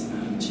ones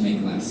to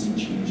make lasting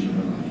change in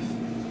her life.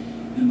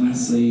 And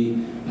lastly,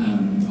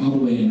 all the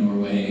way in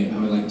Norway, I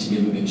would like to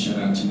give a big shout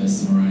out to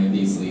Miss Mariah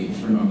Beasley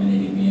for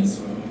nominating me as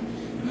well,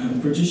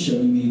 for just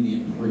showing me the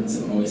importance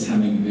of always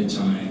having a good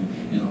time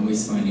and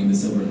always finding the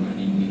silver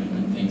lining even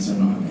when things are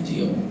not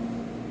ideal.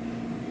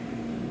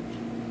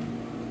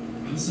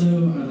 Also,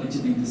 I'd like to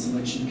thank the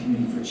selection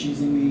committee for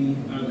choosing me.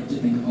 I'd like to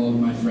thank all of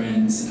my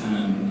friends,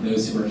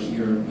 those who are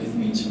here with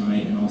me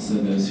tonight, and also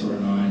those who are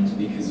not,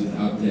 because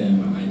without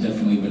them, I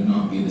definitely would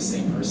not be the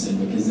same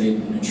person, because they've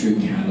been a true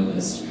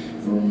catalyst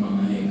for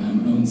my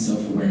own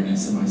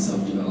self-awareness and my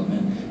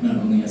self-development, not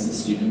only as a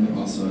student, but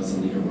also as a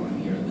leader while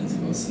I'm here at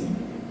Lindsey.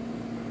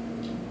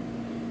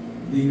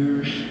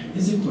 There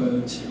is a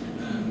quote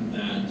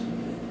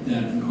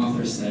that an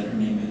author said. Her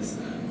name is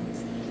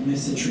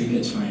Miss Atrika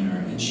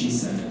Tyner, and she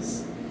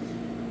says,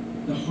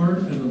 "The heart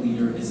of a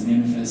leader is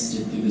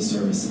manifested through the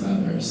service of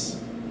others."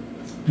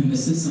 And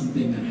this is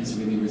something that has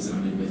really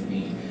resounded with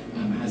me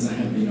as I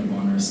have been a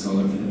Bonner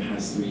Scholar for the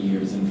past 3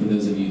 years. And for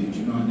those of you who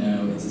do not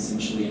know, it's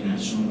essentially a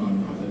national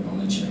nonprofit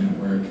volunteer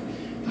network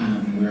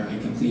where I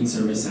complete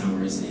service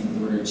hours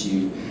in order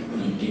to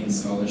gain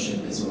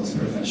scholarship as well as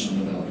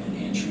professional development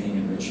and training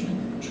and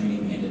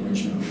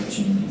enrichment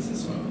opportunities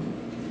as well.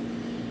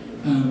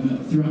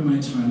 Throughout my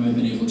time, I've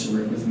been able to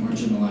work with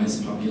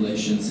marginalized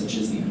populations such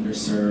as the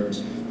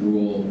underserved,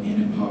 rural,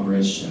 and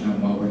impoverished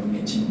while working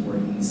at Tim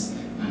Hortons,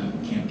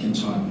 Camp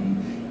Kentucky,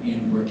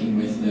 and working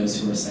with those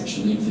who are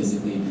sexually and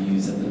physically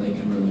abused at the Lake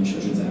Cumberland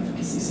Children's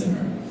Advocacy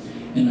Center.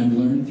 And I've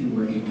learned through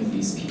working with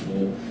these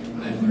people,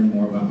 I've learned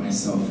more about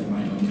myself and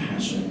my own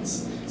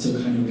passions. So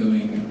kind of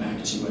going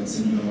back to what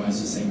Senator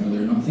Wise was saying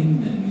earlier, not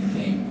thinking that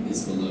anything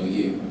is below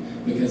you.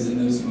 Because in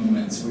those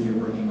moments where you're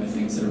working with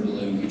things that are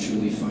below you, you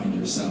truly find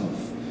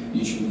yourself.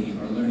 You truly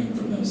are learning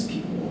from those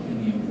people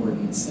and the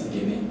importance of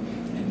giving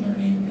and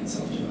learning and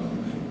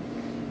self-development.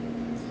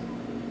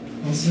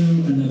 Also,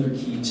 another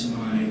key to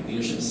my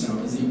leadership style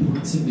is the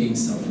importance of being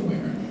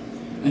self-aware.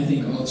 I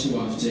think all too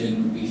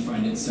often we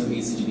find it so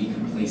easy to be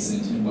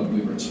complacent in what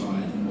we were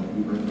taught and what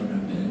we were grown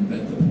up in,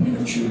 but the point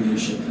of true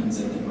leadership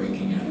comes at the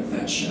breaking out of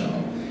that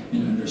shell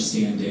and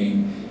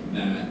understanding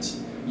that,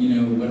 you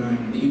know,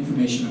 the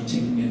information I'm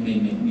taking in may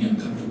make me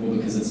uncomfortable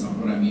because it's not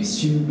what I'm used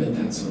to, but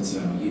that's what's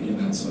valued and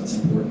that's what's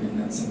important, and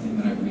that's something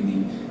that I've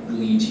really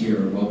gleaned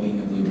here while being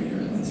a Blue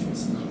Raider at Lindsey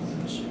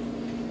College.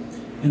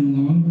 And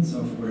along with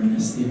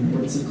self-awareness, the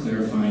importance of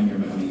clarifying your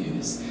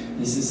values.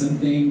 This is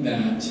something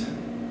that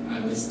I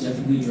was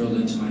definitely drilled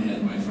into my head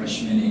in my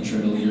freshman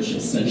Intro to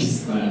Leadership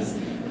Studies class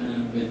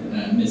with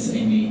Miss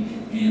Amy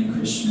and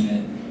Chris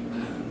Schmidt.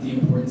 The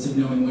importance of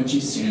knowing what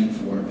you stand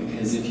for,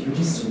 because if you're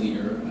just a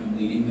leader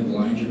leading the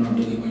blind, you're not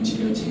really going to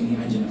go to any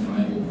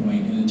identifiable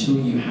point, and until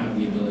you have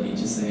the ability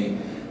to say,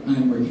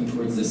 I'm working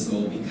towards this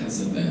goal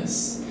because of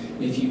this.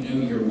 If you know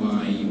your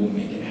why, you will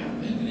make it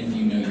happen, and if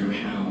you know your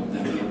how,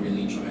 that will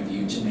really drive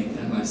you to make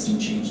that lasting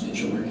change that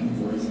you're working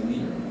for as a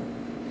leader.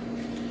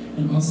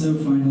 And also,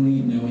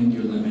 finally, knowing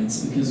your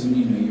limits, because when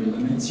you know your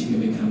limits, you can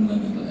become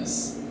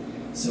limitless.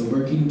 So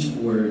working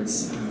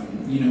towards,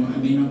 I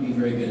may not be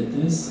very good at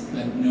this,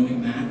 but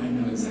knowing that, I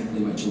know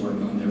exactly what to work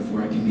on,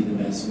 therefore I can be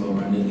the best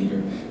well-rounded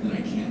leader that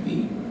I can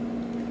be.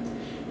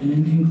 And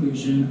in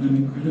conclusion, I'm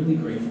incredibly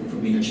grateful for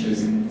being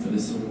chosen for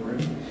this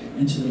award,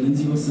 and to the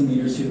Lindsey Wilson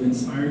leaders who have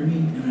inspired me,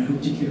 and I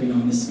hope to carry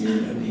on the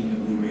spirit of being a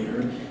Blue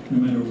Raider no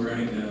matter where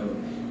I go,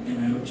 and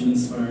I hope to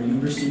inspire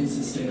younger students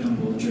to stay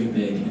humble, dream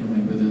big, and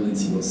remember their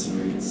Lindsey Wilson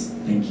roots.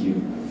 Thank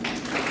you.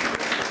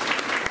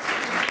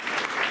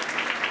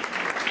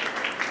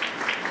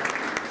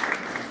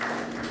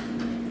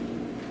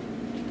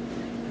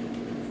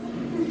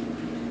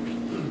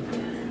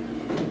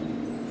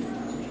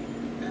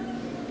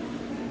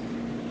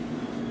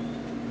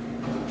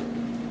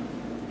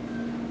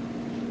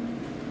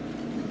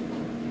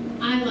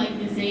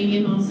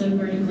 I'm also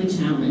vertically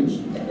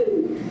challenged.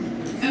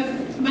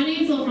 My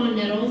name is LaFawn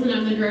Nettles, and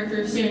I'm the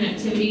Director of Student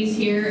Activities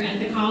here at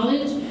the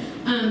college.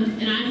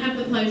 And I have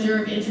the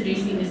pleasure of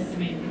introducing Miss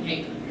Samantha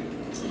Kate.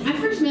 I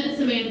first met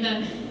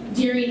Samantha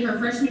during her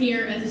freshman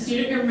year at the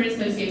Student Government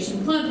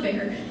Association Club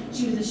Fair.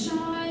 She was a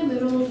shy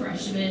little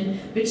freshman,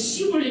 but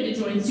she wanted to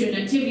join Student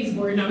Activities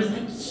Board, and I was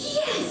like,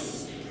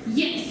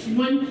 yes,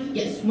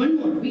 one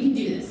more, we can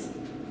do this.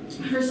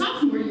 Her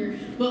sophomore year,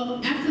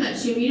 well, after that,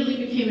 she immediately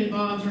became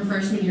involved her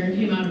freshman year and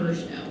came out of her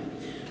shell.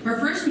 Her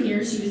freshman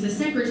year, she was the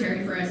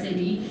secretary for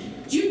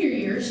SAB. Junior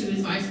year, she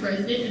was vice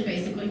president and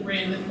basically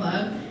ran the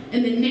club.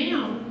 And then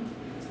now,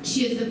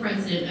 she is the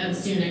president of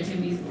the Student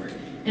Activities Board.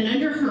 And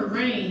under her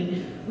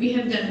reign, we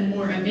have done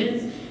more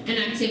events and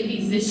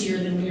activities this year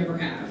than we ever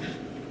have.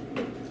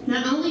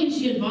 Not only is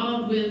she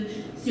involved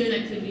with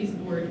Student Activities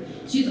Board,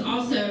 she's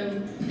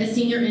also a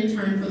senior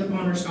intern for the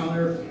Bonner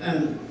Scholar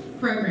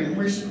program,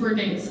 where she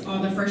coordinates all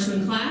the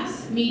freshman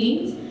class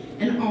meetings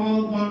and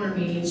all Bonner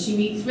meetings. She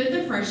meets with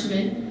the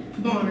freshmen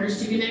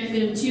Bonners to connect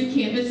them to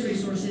campus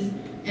resources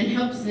and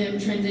helps them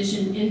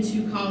transition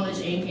into college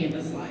and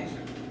campus life.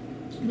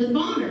 With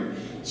Bonner,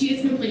 she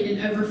has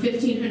completed over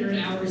 1,500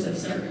 hours of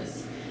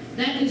service.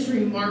 That is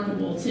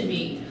remarkable to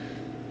me.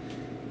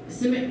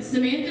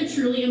 Samantha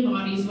truly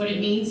embodies what it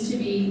means to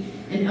be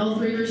an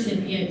L3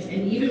 recipient,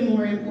 and even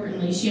more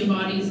importantly, she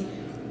embodies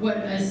what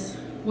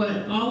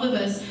all of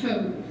us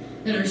hope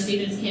that our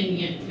students can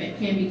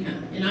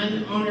become. And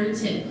I'm honored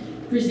to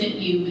present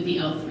you with the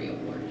L3 Award.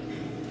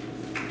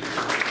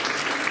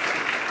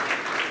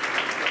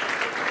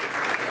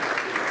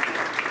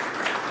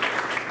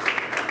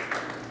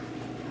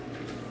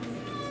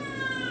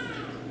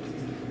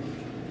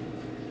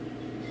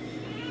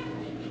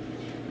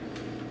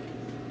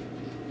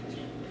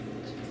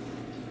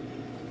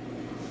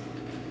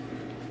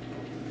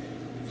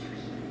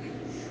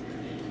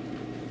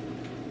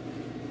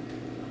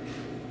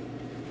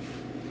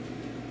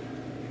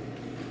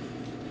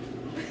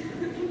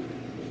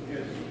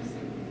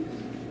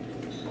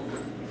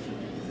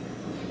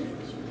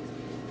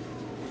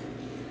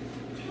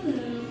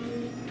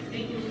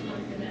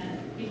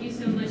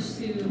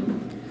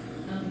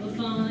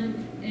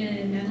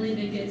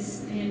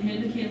 And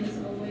Hannah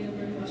McCandless all the way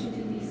over in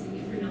Washington, D.C.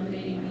 for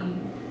nominating me.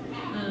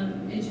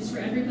 And just for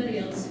everybody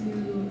else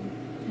who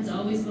has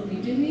always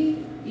believed in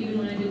me, even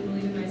when I didn't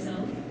believe in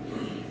myself.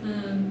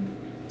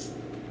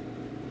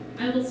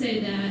 I will say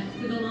that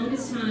for the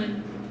longest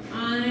time,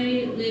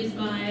 I lived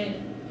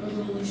by a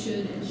rule of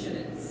should and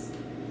shouldn'ts.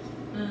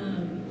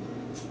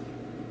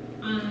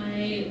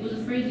 I was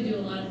afraid to do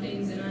a lot of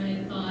things, and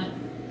I thought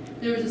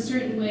there was a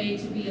certain way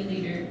to be a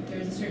leader, there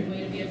was a certain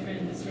way to be a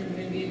friend, a certain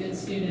way to be a good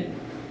student.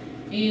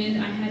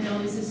 And I had to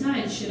always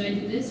decide, should I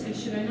do this or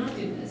should I not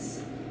do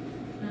this?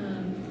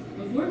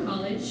 Before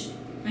college,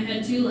 I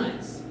had two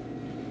lives.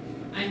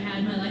 I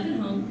had my life at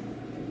home,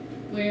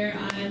 where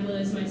I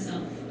was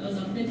myself. I was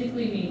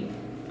authentically me.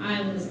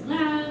 I was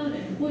loud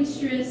and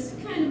boisterous,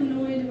 kind of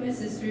annoying to my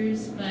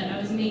sisters, but I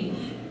was me.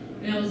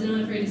 And I was not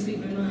afraid to speak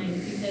my mind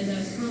because I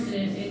was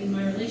confident in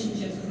my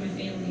relationships with my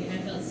family and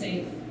I felt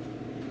safe.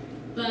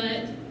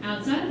 But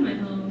outside of my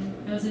home,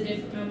 I was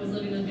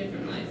living a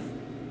different life.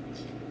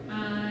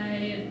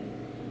 I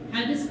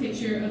had this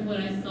picture of what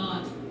I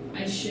thought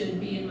I should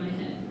be in my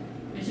head.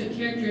 I took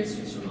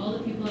characteristics from all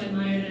the people I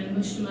admired and I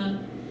mushed them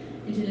up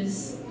into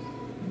this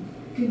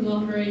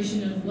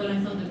conglomeration of what I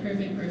thought the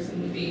perfect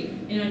person would be.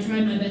 And I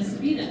tried my best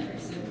to be that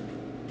person.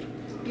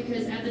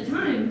 Because at the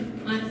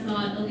time, I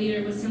thought a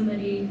leader was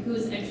somebody who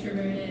was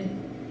extroverted,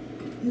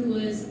 who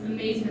was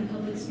amazing at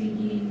public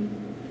speaking,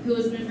 who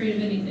wasn't afraid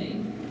of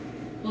anything.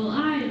 Well,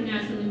 I am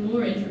naturally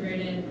more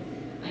introverted.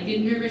 I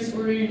get nervous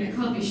ordering at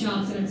coffee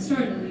shops and I'm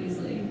startled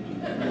easily.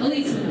 At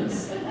least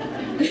knows.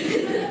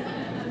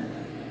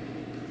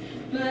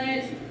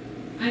 But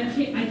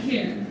I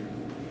care.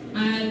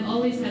 I've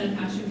always had a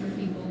passion for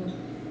people,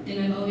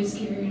 and I've always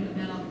cared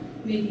about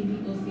making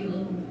people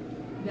feel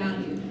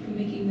valued and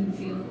making them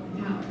feel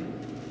empowered.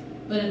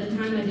 But at the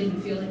time, I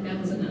didn't feel like that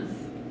was enough.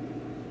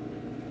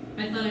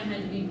 I thought I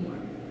had to be more.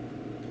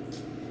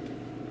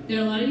 There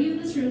are a lot of you in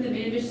this room that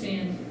may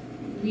understand.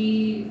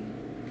 We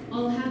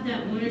all have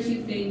that one or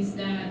two things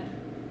that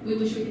we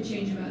wish we could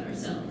change about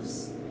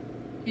ourselves.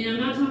 And I'm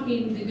not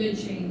talking the good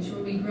change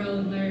where we grow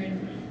and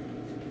learn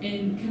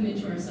and come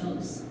into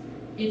ourselves.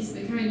 It's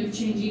the kind of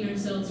changing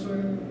ourselves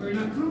where we're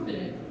not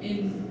confident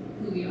in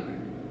who we are,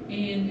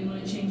 and we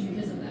want to change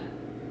because of that.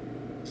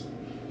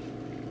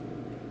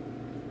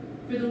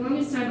 For the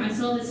longest time, I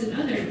saw this in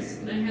others,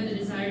 and I had the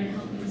desire to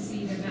help them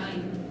see their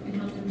value and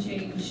help them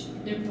change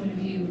their point of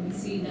view and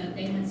see that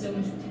they had so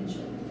much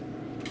potential.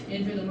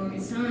 And for the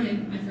longest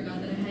time, I forgot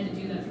that I had to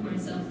do that for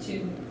myself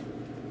too.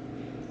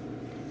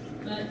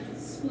 But,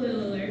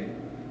 spoiler alert,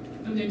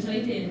 I'm going to tell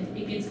you then,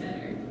 it gets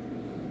better.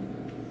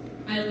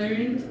 I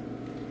learned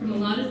from a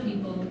lot of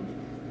people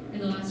in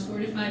the last 4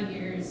 to 5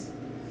 years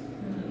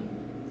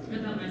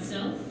about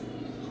myself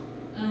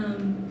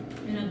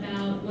and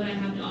about what I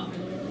have to offer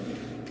the world.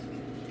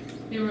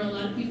 There were a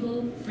lot of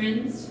people,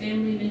 friends,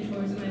 family,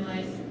 mentors in my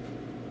life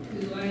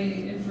who I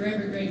am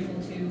forever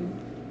grateful to,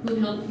 who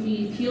helped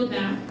me peel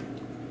back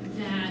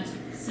that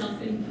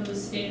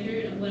self-imposed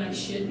standard of what I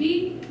should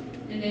be,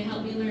 and they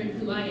helped me learn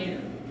who I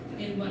am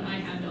and what I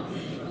have to offer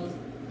the world.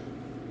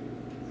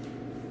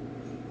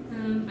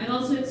 I've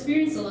also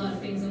experienced a lot of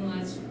things in the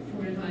last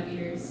 4 to 5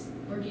 years,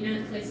 working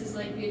at places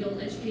like the Adult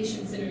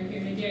Education Center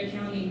here in Adair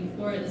County,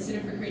 or the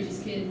Center for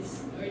Courageous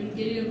Kids, or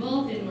getting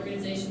involved in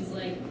organizations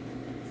like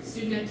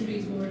Student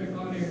Activities Board or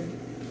Bonner,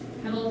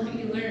 have all helped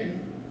me learn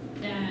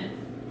that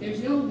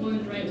there's no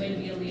one right way to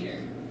be a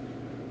leader.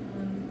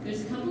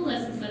 There's a couple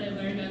lessons that I've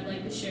learned I'd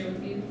like to share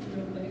with you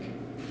real quick.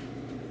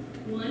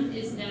 One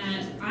is that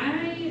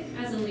I,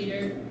 as a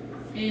leader,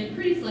 am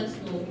pretty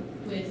flexible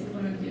with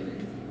what I'm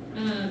doing.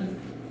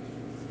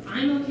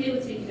 I'm okay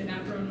with taking a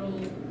background role,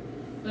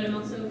 but I'm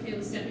also okay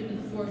with stepping to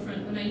the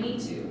forefront when I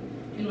need to,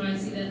 and when I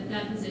see that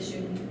that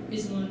position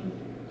is one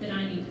that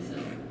I need to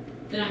fill,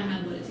 that I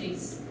have what it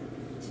takes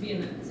to be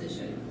in that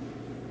position.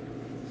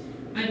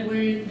 I've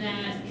learned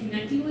that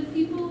connecting with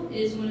people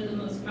is one of the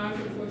most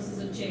powerful forces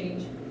of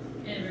change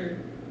ever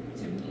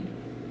to me.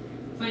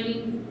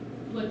 Finding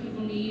what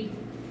people need,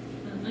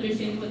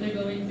 understanding what they're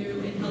going through,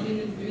 and helping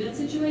them through that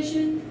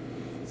situation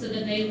so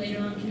that they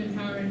later on can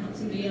empower and help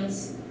somebody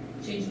else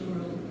change the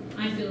world,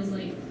 I feel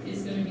like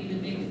is going to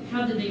be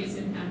have the biggest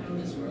impact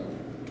on this world.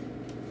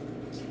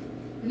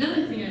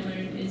 Another thing I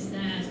learned is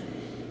that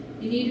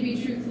you need to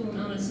be truthful and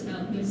honest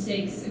about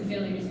mistakes and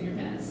failures in your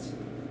past.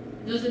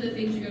 Those are the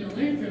things you're going to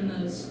learn from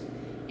those.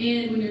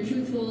 And when you're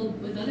truthful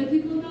with other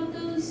people about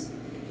those,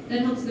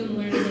 that helps them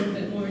learn a little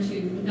bit more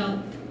too,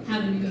 without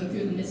having to go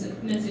through the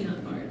messing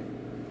up part.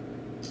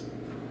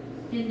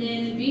 And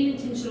then being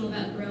intentional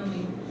about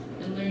growing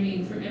and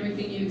learning from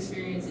everything you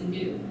experience and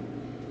do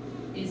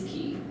is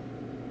key.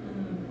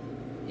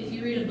 If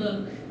you read a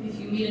book, if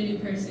you meet a new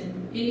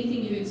person,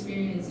 anything you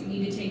experience, you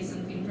need to take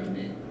something from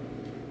it.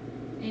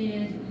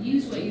 And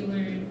use what you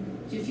learn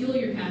to fuel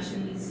your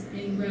passions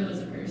and grow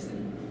as a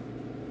person.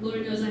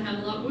 Lord knows I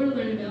have a lot more to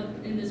learn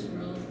about in this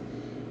world,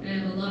 and I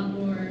have a lot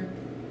more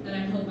that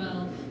I hope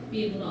I'll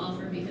be able to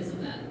offer because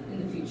of that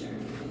in the future.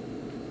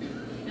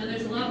 Now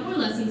there's a lot more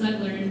lessons I've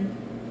learned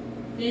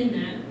than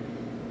that,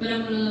 but I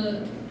want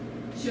to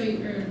show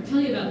you or tell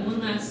you about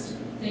one last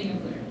thing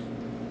I've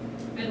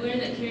learned. I've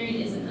learned that caring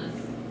is enough.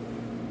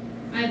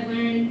 I've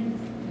learned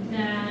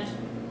that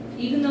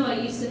even though I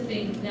used to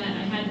think that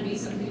I had to be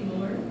something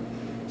more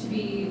to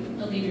be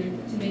a leader,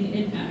 to make an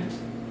impact,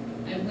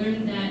 I've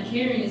learned that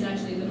caring is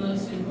actually the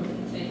most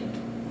important thing.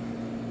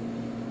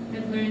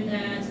 I've learned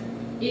that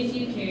if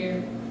you care,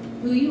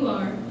 who you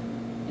are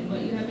and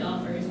what you have to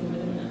offer is more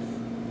than enough.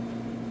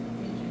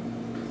 Thank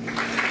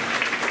you.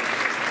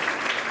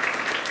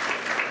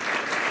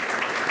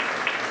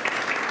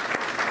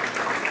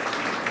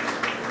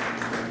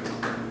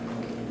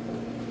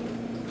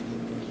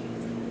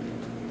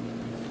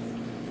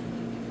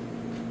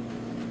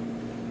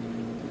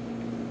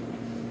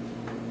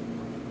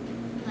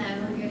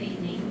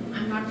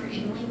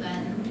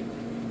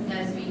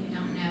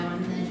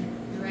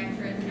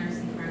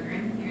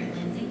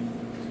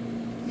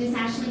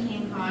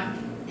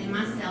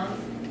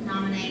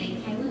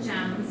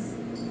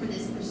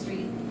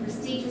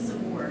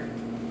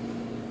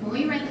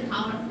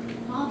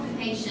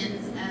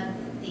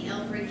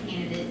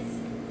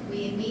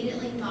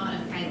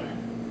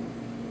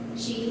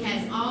 She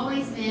has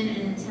always been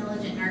an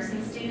intelligent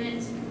nursing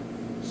student.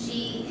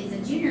 She is a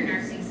junior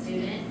nursing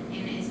student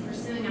and is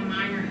pursuing a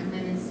minor in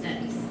women's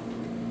studies.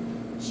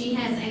 She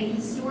has a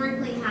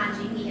historically high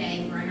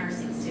GPA for a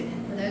nursing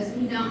student. For those of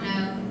you who don't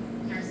know,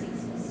 nursing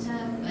school's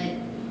tough, but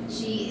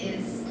she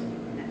is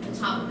at the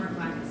top of her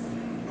class.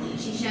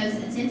 She shows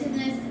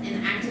attentiveness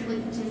and actively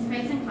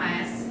participates in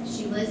class.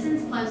 She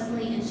listens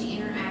closely and she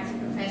interacts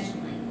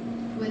professionally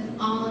with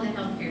all of the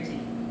healthcare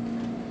team.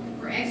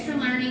 For extra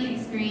learning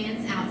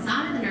experience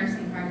outside of the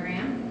nursing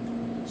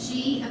program,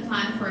 she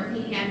applied for a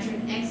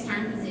pediatric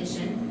extern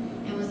position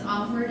and was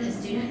offered a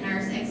student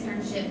nurse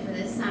externship for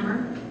this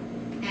summer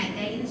at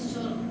Dayton's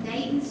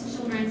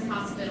Children's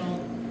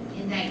Hospital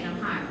in Dayton,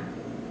 Ohio.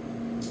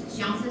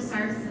 She also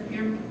serves as a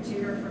peer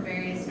tutor for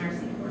various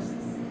nursing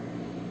courses.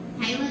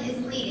 Kayla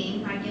is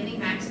leading by giving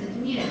back to the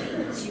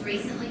community. She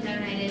recently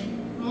donated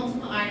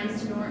multiple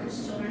items to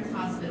Norton's Children's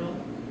Hospital.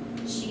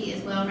 She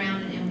is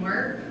well-rounded in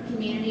work,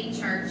 community,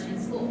 church, and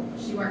school.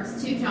 She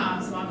works 2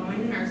 jobs while going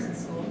to nursing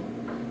school,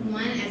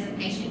 one as a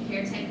patient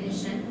care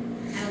technician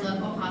at a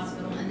local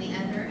hospital and the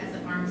other as a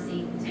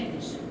pharmacy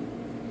technician.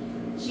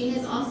 She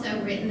has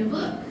also written a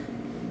book,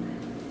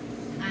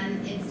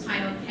 and it's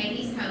titled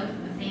Katie's Hope,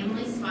 A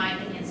Family's Fight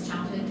Against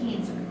Childhood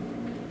Cancer.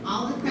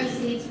 All the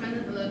proceeds from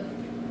the book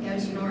go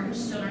to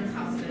Norton's Children's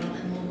Hospital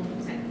in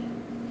Louisville, Kentucky.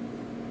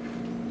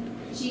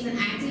 She's an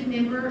active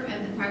member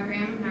of the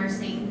program of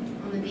nursing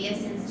on the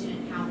BSN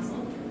Student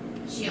Council.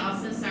 She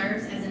also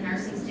serves as a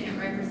nursing student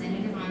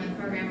representative on the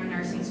Program of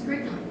Nursing's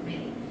Curriculum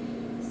Committee.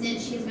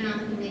 Since she's been on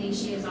the committee,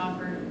 she has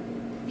offered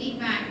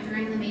feedback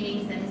during the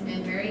meetings that has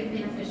been very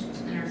beneficial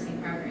to the nursing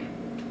program.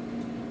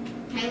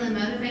 Kayla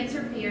motivates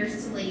her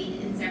peers to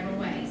lead in several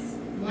ways.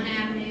 One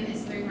avenue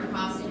is through her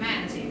positive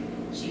attitude.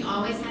 She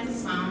always has a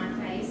smile on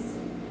her face,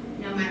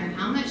 no matter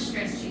how much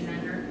stress she's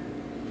under.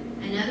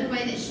 Another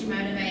way that she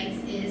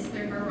motivates is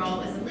through her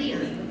role as a leader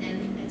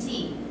within a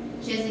team.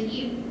 She has a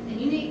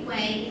unique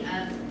way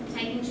of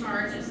taking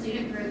charge of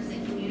student groups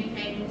and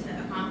communicating to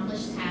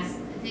accomplish tasks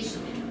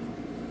efficiently.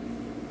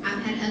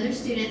 I've had other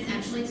students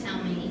actually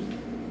tell me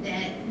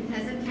that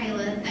because of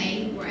Kayla,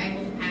 they were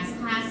able to pass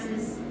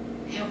classes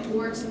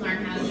or to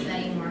learn how to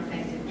study more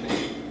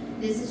effectively.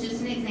 This is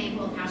just an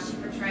example of how she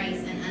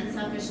portrays an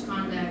unselfish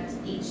conduct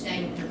each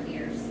day with her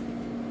peers.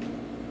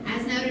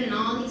 As noted in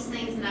all these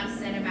things that I've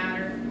said about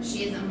her,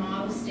 she is a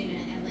model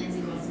student at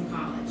Lindsey. Wilson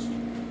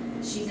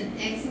College. She's an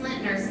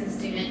excellent nursing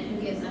student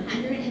who gives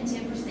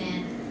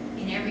 110%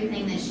 in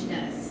everything that she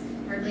does.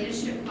 Her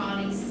leadership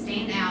qualities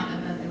stand out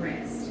above the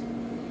rest.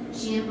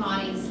 She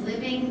embodies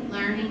living,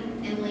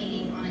 learning, and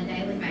leading on a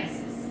daily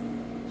basis.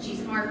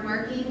 She's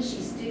hardworking,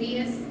 she's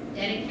studious,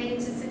 dedicated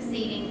to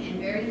succeeding, and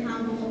very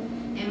humble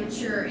and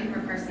mature in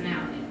her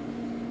personality.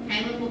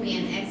 Kayla will be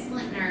an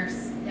excellent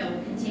nurse that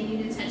will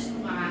continue to touch the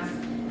lives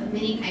of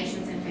many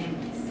patients and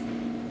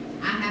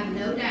families. I have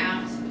no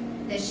doubt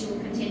that she will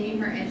continue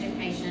her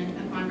education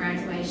upon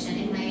graduation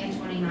in May of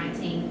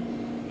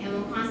 2019 and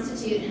will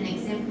constitute an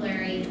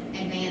exemplary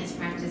advanced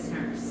practice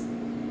nurse.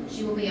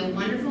 She will be a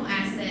wonderful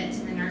asset to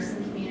the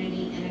nursing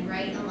community and a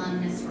great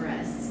alumnus for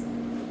us.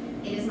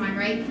 It is my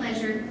great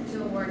pleasure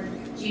to award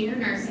junior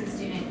nursing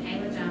student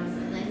Kayla Jones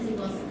the Lindsey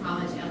Wilson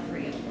College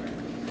L3 Award.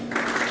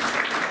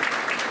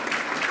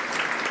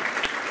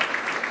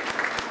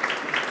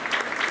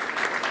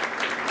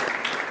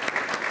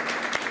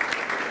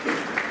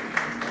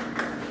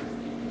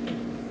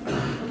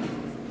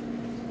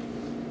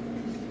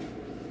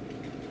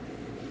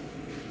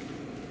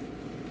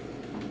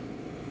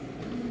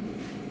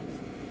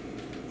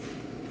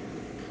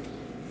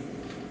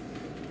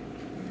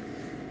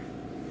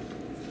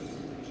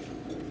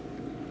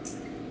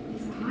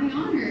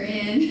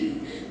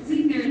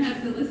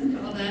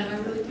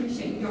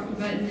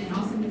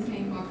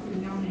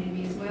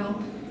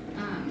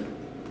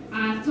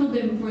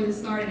 Before this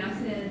started, I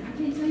said, I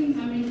can't tell you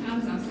how many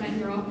times I've sat in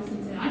your office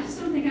and said, I just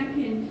don't think I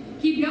can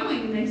keep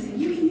going. And they said,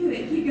 you can do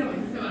it, keep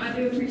going. So I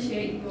do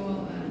appreciate you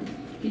all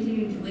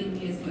continuing to lead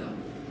me as well.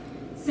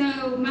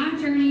 So my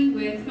journey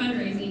with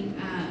fundraising,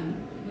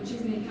 which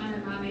has been kind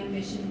of my main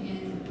mission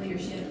in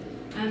leadership,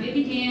 it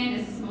began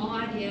as a small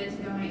idea to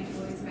donate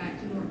toys back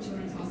to Norton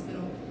Children's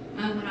Hospital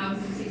when I was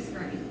in 6th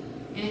grade.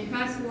 And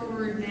fast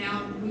forward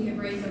now, we have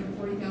raised over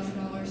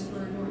 $40,000 for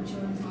Norton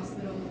Children's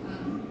Hospital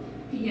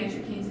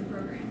pediatric cancer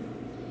program.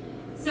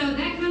 So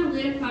that kind of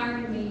lit a fire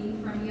in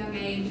me from a young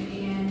age,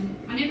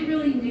 and I never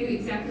really knew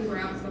exactly where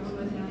I was going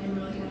with it. I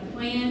never really had a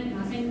plan, and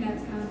I think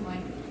that's kind of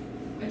like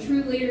a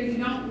true leader. You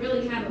don't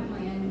really have a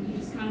plan. You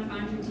just kind of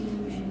find your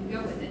team and you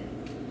go with it.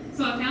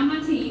 So I found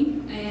my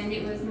team, and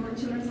it was Norton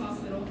Children's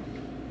Hospital.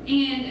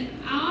 And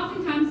I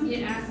oftentimes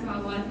get asked by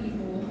a lot of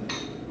people,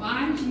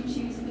 why did you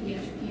choose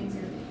pediatric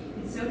cancer?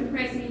 It's so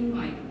depressing,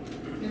 like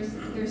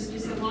there's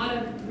just a lot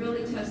of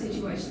really tough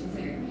situations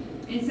there.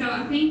 And so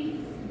I think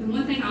the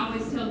one thing I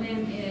always tell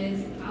them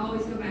is I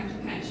always go back to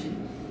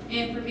passion.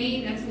 And for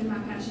me, that's been my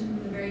passion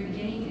from the very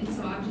beginning, and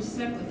so I've just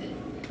stuck with it.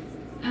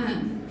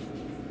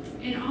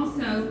 And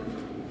also,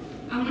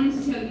 I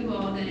wanted to tell you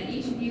all that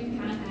each of you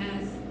kind of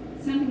has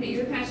something that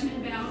you're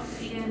passionate about,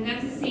 and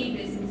that's a seed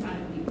that's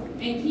inside of you.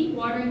 And keep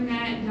watering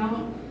that.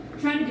 Don't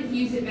try to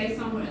diffuse it based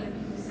on what other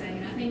people say.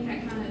 And I think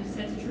that kind of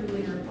sets a true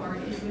leader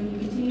apart, is when you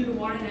continue to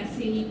water that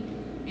seed,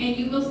 and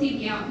you will see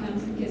the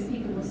outcomes because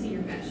people will see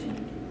your passion.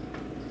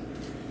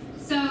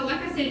 So,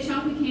 like I said,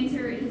 childhood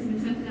cancer has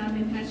been something I've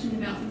been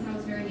passionate about since I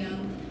was very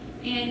young.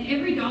 And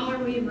every dollar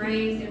we've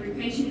raised, every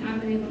patient I've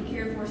been able to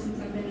care for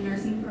since I've been in a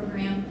nursing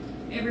program,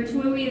 every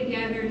toy we have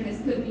gathered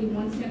has put me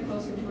one step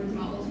closer towards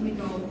my ultimate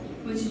goal,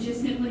 which is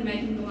just simply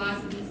making the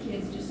lives of these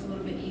kids just a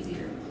little bit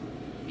easier.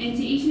 And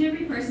to each and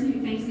every person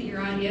who thinks that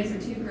your ideas are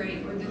too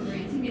great or that they're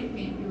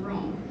insignificant, you're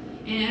wrong.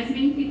 And as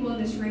many people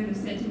in this room have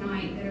said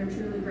tonight that are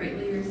truly great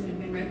leaders that have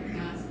been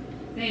recognized,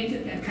 they have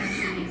took that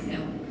passion and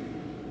excelled.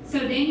 So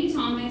Danny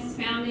Thomas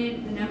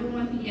founded the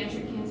 #1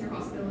 pediatric cancer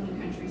hospital in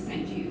the country,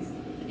 St. Jude's,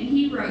 and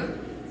he wrote,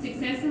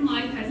 "Success in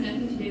life has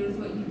nothing to do with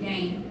what you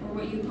gain or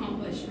what you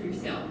accomplish for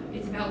yourself.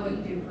 It's about what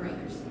you do for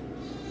others."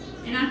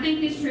 And I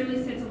think this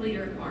truly sets a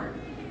leader apart,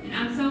 and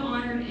I'm so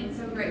honored and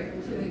so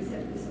grateful to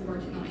accept this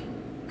award tonight.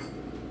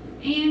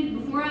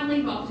 And before I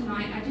leave off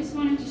tonight, I just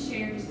wanted to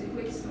share just a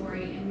quick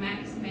story, and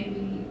Max may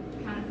be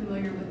kind of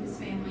familiar with this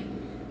family,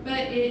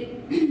 but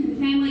the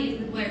family is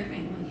the Blair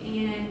family,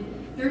 and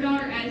their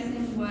daughter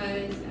Addison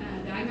was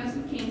diagnosed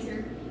with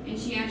cancer, and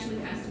she actually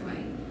passed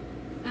away.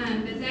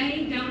 But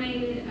they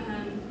donated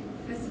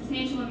a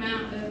substantial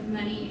amount of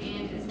money,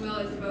 and as well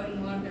as devoting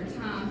a lot of their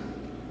time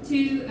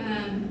to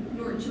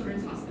Norton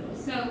Children's Hospital.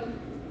 So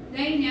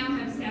they now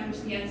have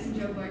established the Addison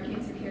Joe Blair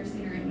Cancer Care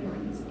Center at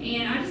Norton's.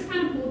 And I just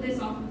kind of pulled this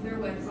off of their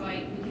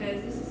website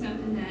because this is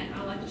something that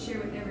I like to share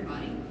with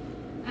everybody.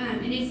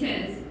 And it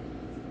says,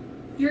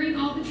 "During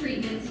all the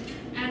treatments,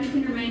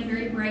 Addison remained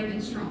very brave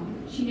and strong.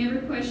 She never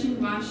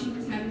questioned why she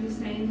was having to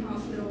stay in the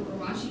hospital or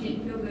why she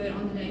didn't feel good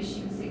on the days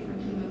she was sick from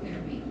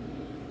chemotherapy.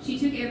 She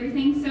took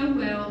everything so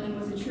well and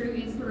was a true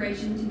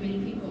inspiration to many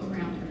people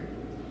around her.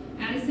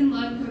 Addison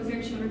loved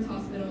Kosair Children's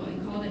Hospital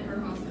and called it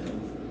her hospital.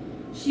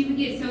 She would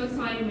get so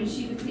excited when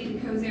she would see the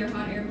Kosair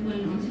hot air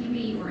balloon on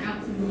TV or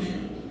out somewhere,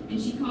 and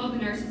she called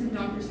the nurses and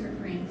doctors her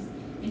friends.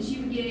 And she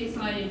would get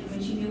excited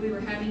when she knew we were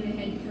having to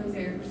head to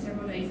Kosair for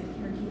several days of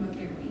her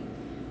chemotherapy.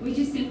 We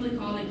just simply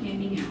called it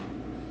camping out.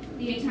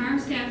 The entire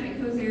staff at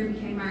Kosair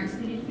became our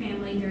extended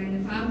family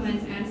during the 5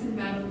 months Addison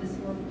battled this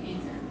horrible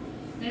cancer.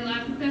 They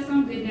laughed with us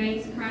on good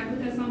days, cried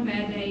with us on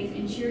bad days,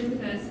 and cheered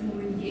with us when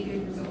we would get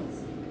good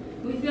results.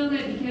 We feel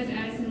that because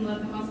Addison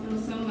loved the hospital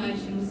so much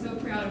and was so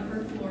proud of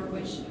her floor,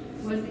 which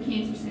was the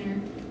cancer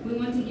center, we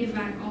want to give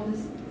back all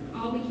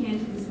we can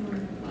to this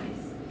wonderful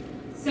place.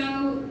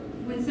 So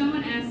when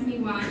someone asked me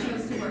why I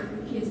chose to work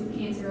with kids with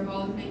cancer, of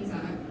all the things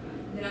that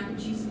I could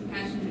choose to be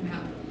passionate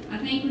about, I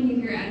think when you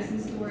hear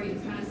Addison's story,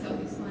 it's kind of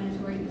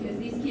self-explanatory, because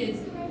these kids,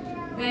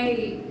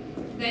 they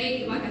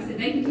like I said,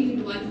 they continue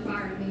to light the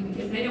fire to me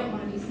because they don't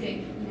want to be sick.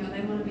 You know,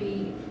 they want to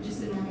be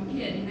just a normal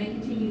kid, and they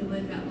continue to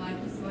live that life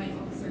despite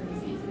all the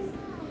circumstances.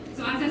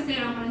 So as I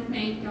said, I want to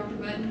thank Dr.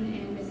 Button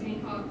and Ms.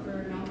 Hancock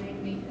for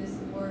nominating me for this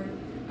award.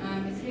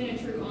 It's been a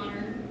true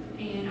honor,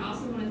 and I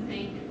also want to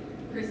thank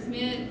Chris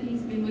Smith.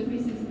 He's been with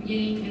me since the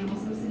beginning, and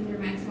also Senator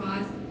Max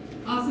Wise.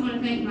 I also want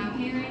to thank my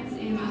parents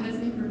and my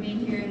husband for being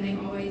here, and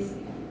they've always,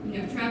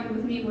 traveled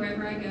with me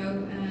wherever I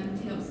go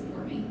to help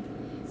support me.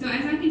 So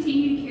as I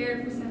continue to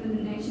care for some of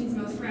the nation's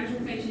most fragile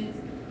patients,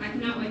 I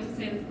cannot wait to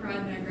say with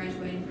pride that I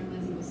graduated from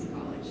Lindsey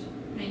College.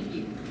 Thank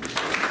you.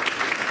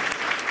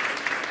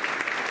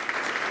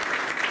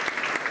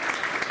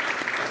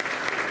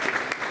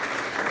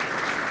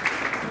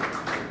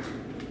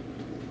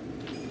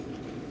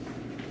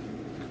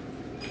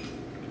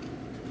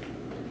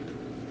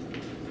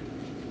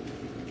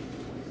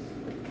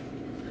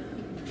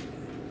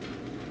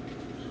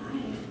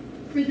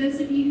 For those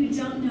of you who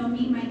don't know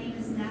me, my name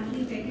is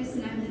Natalie Vickus,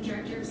 and I'm the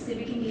Director of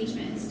Civic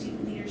Engagement and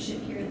Student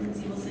Leadership here at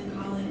Lindsey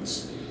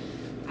College.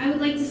 I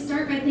would like to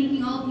start by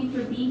thanking all of you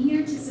for being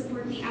here to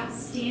support the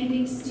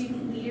outstanding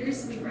student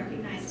leaders we've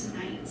recognized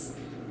tonight.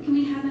 Can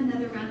we have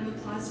another round of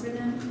applause for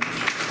them?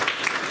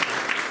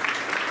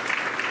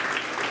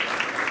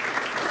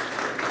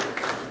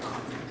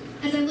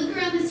 As I look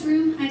around this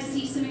room, I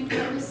see some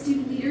incredible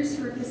student leaders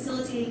who are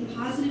facilitating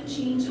positive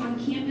change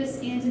on campus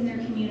and in their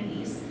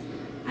communities.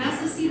 I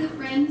also see the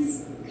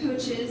friends,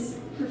 coaches,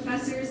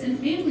 professors, and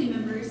family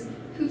members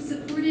who've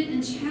supported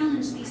and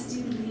challenged these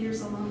student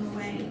leaders along the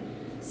way.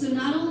 So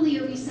not only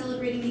are we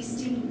celebrating these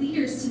student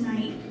leaders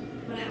tonight,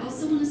 but I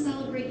also want to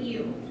celebrate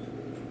you.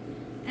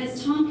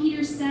 As Tom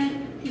Peters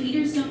said,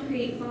 leaders don't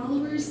create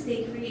followers,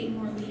 they create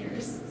more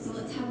leaders. So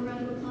let's have a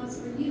round of applause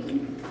for you.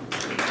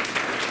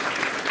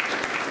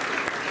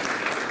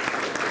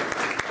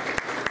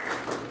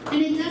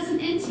 And it doesn't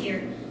end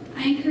here.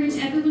 I encourage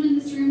everyone in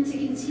this room to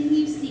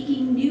continue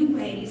seeking new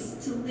ways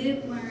to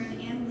live, learn,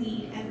 and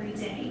lead every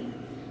day.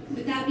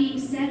 With that being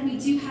said, we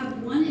do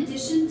have one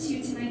addition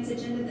to tonight's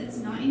agenda that's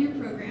not in your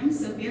program,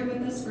 so bear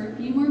with us for a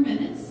few more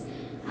minutes.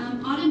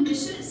 Autumn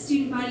Bishop,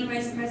 Student Body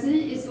Vice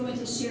President, is going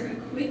to share a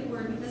quick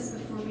word with us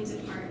before we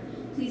depart.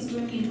 Please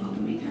join me in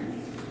welcoming her.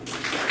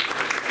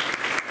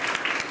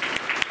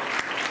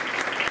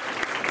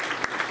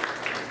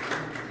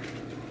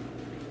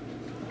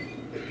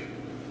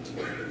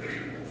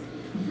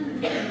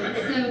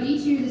 So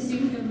each year, the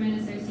Student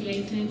Government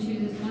Association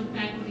chooses one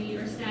faculty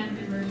or staff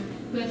member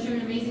who has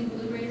shown amazing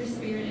Blue Raider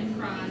spirit and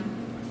pride,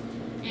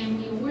 and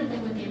we award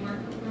them with the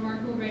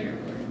Remarkable Raider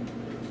Award.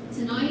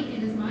 Tonight,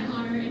 it is my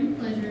honor and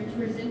pleasure to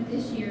present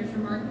this year's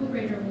Remarkable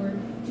Raider Award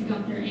to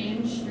Dr.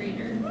 Ann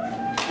Streeter.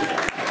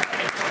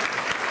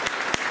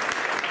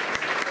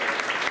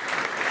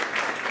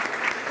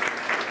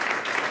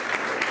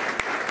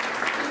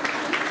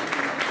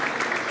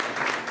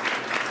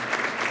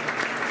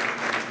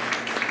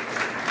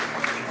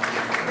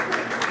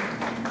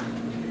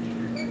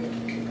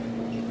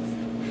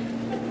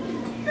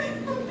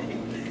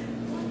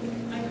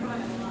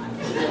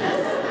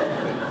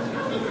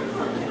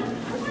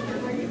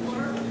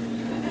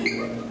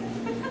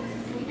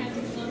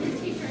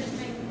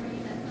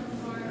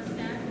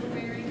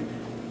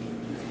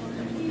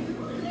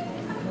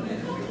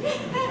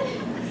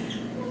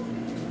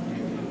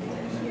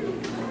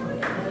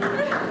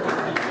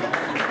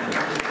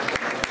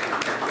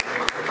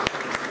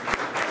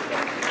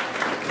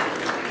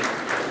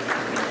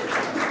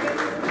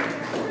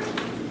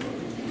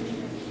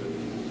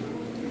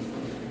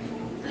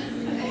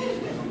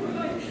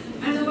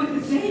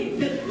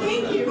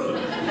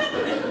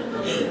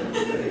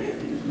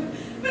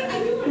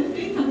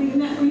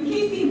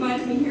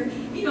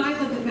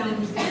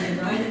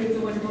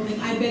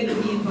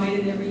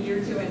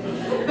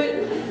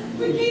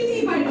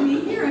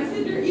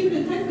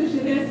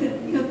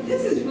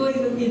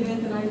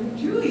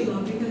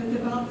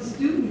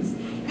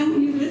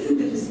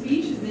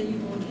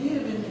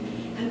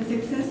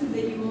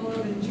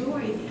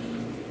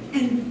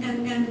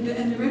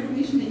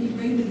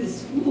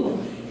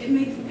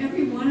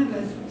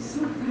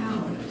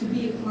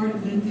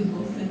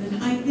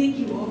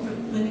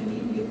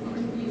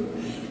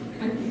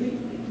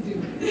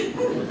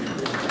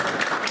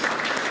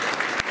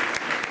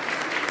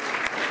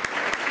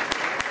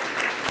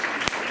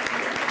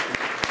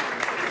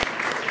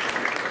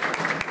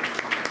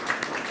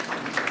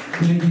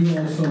 Thank you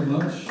all so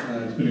much.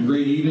 It's been a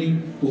great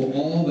evening. Will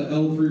all the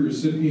L3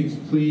 recipients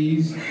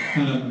please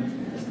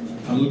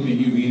I'm looking at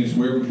you, Venus.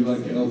 Where would you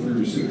like the L3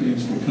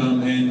 recipients to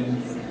come?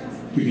 And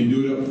we can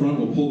do it up front.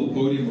 We'll pull the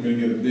podium. We're going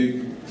to get a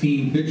big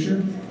team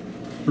picture.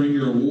 Bring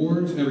your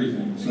awards,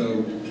 everything.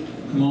 So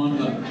come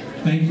on up.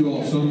 Thank you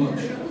all so much.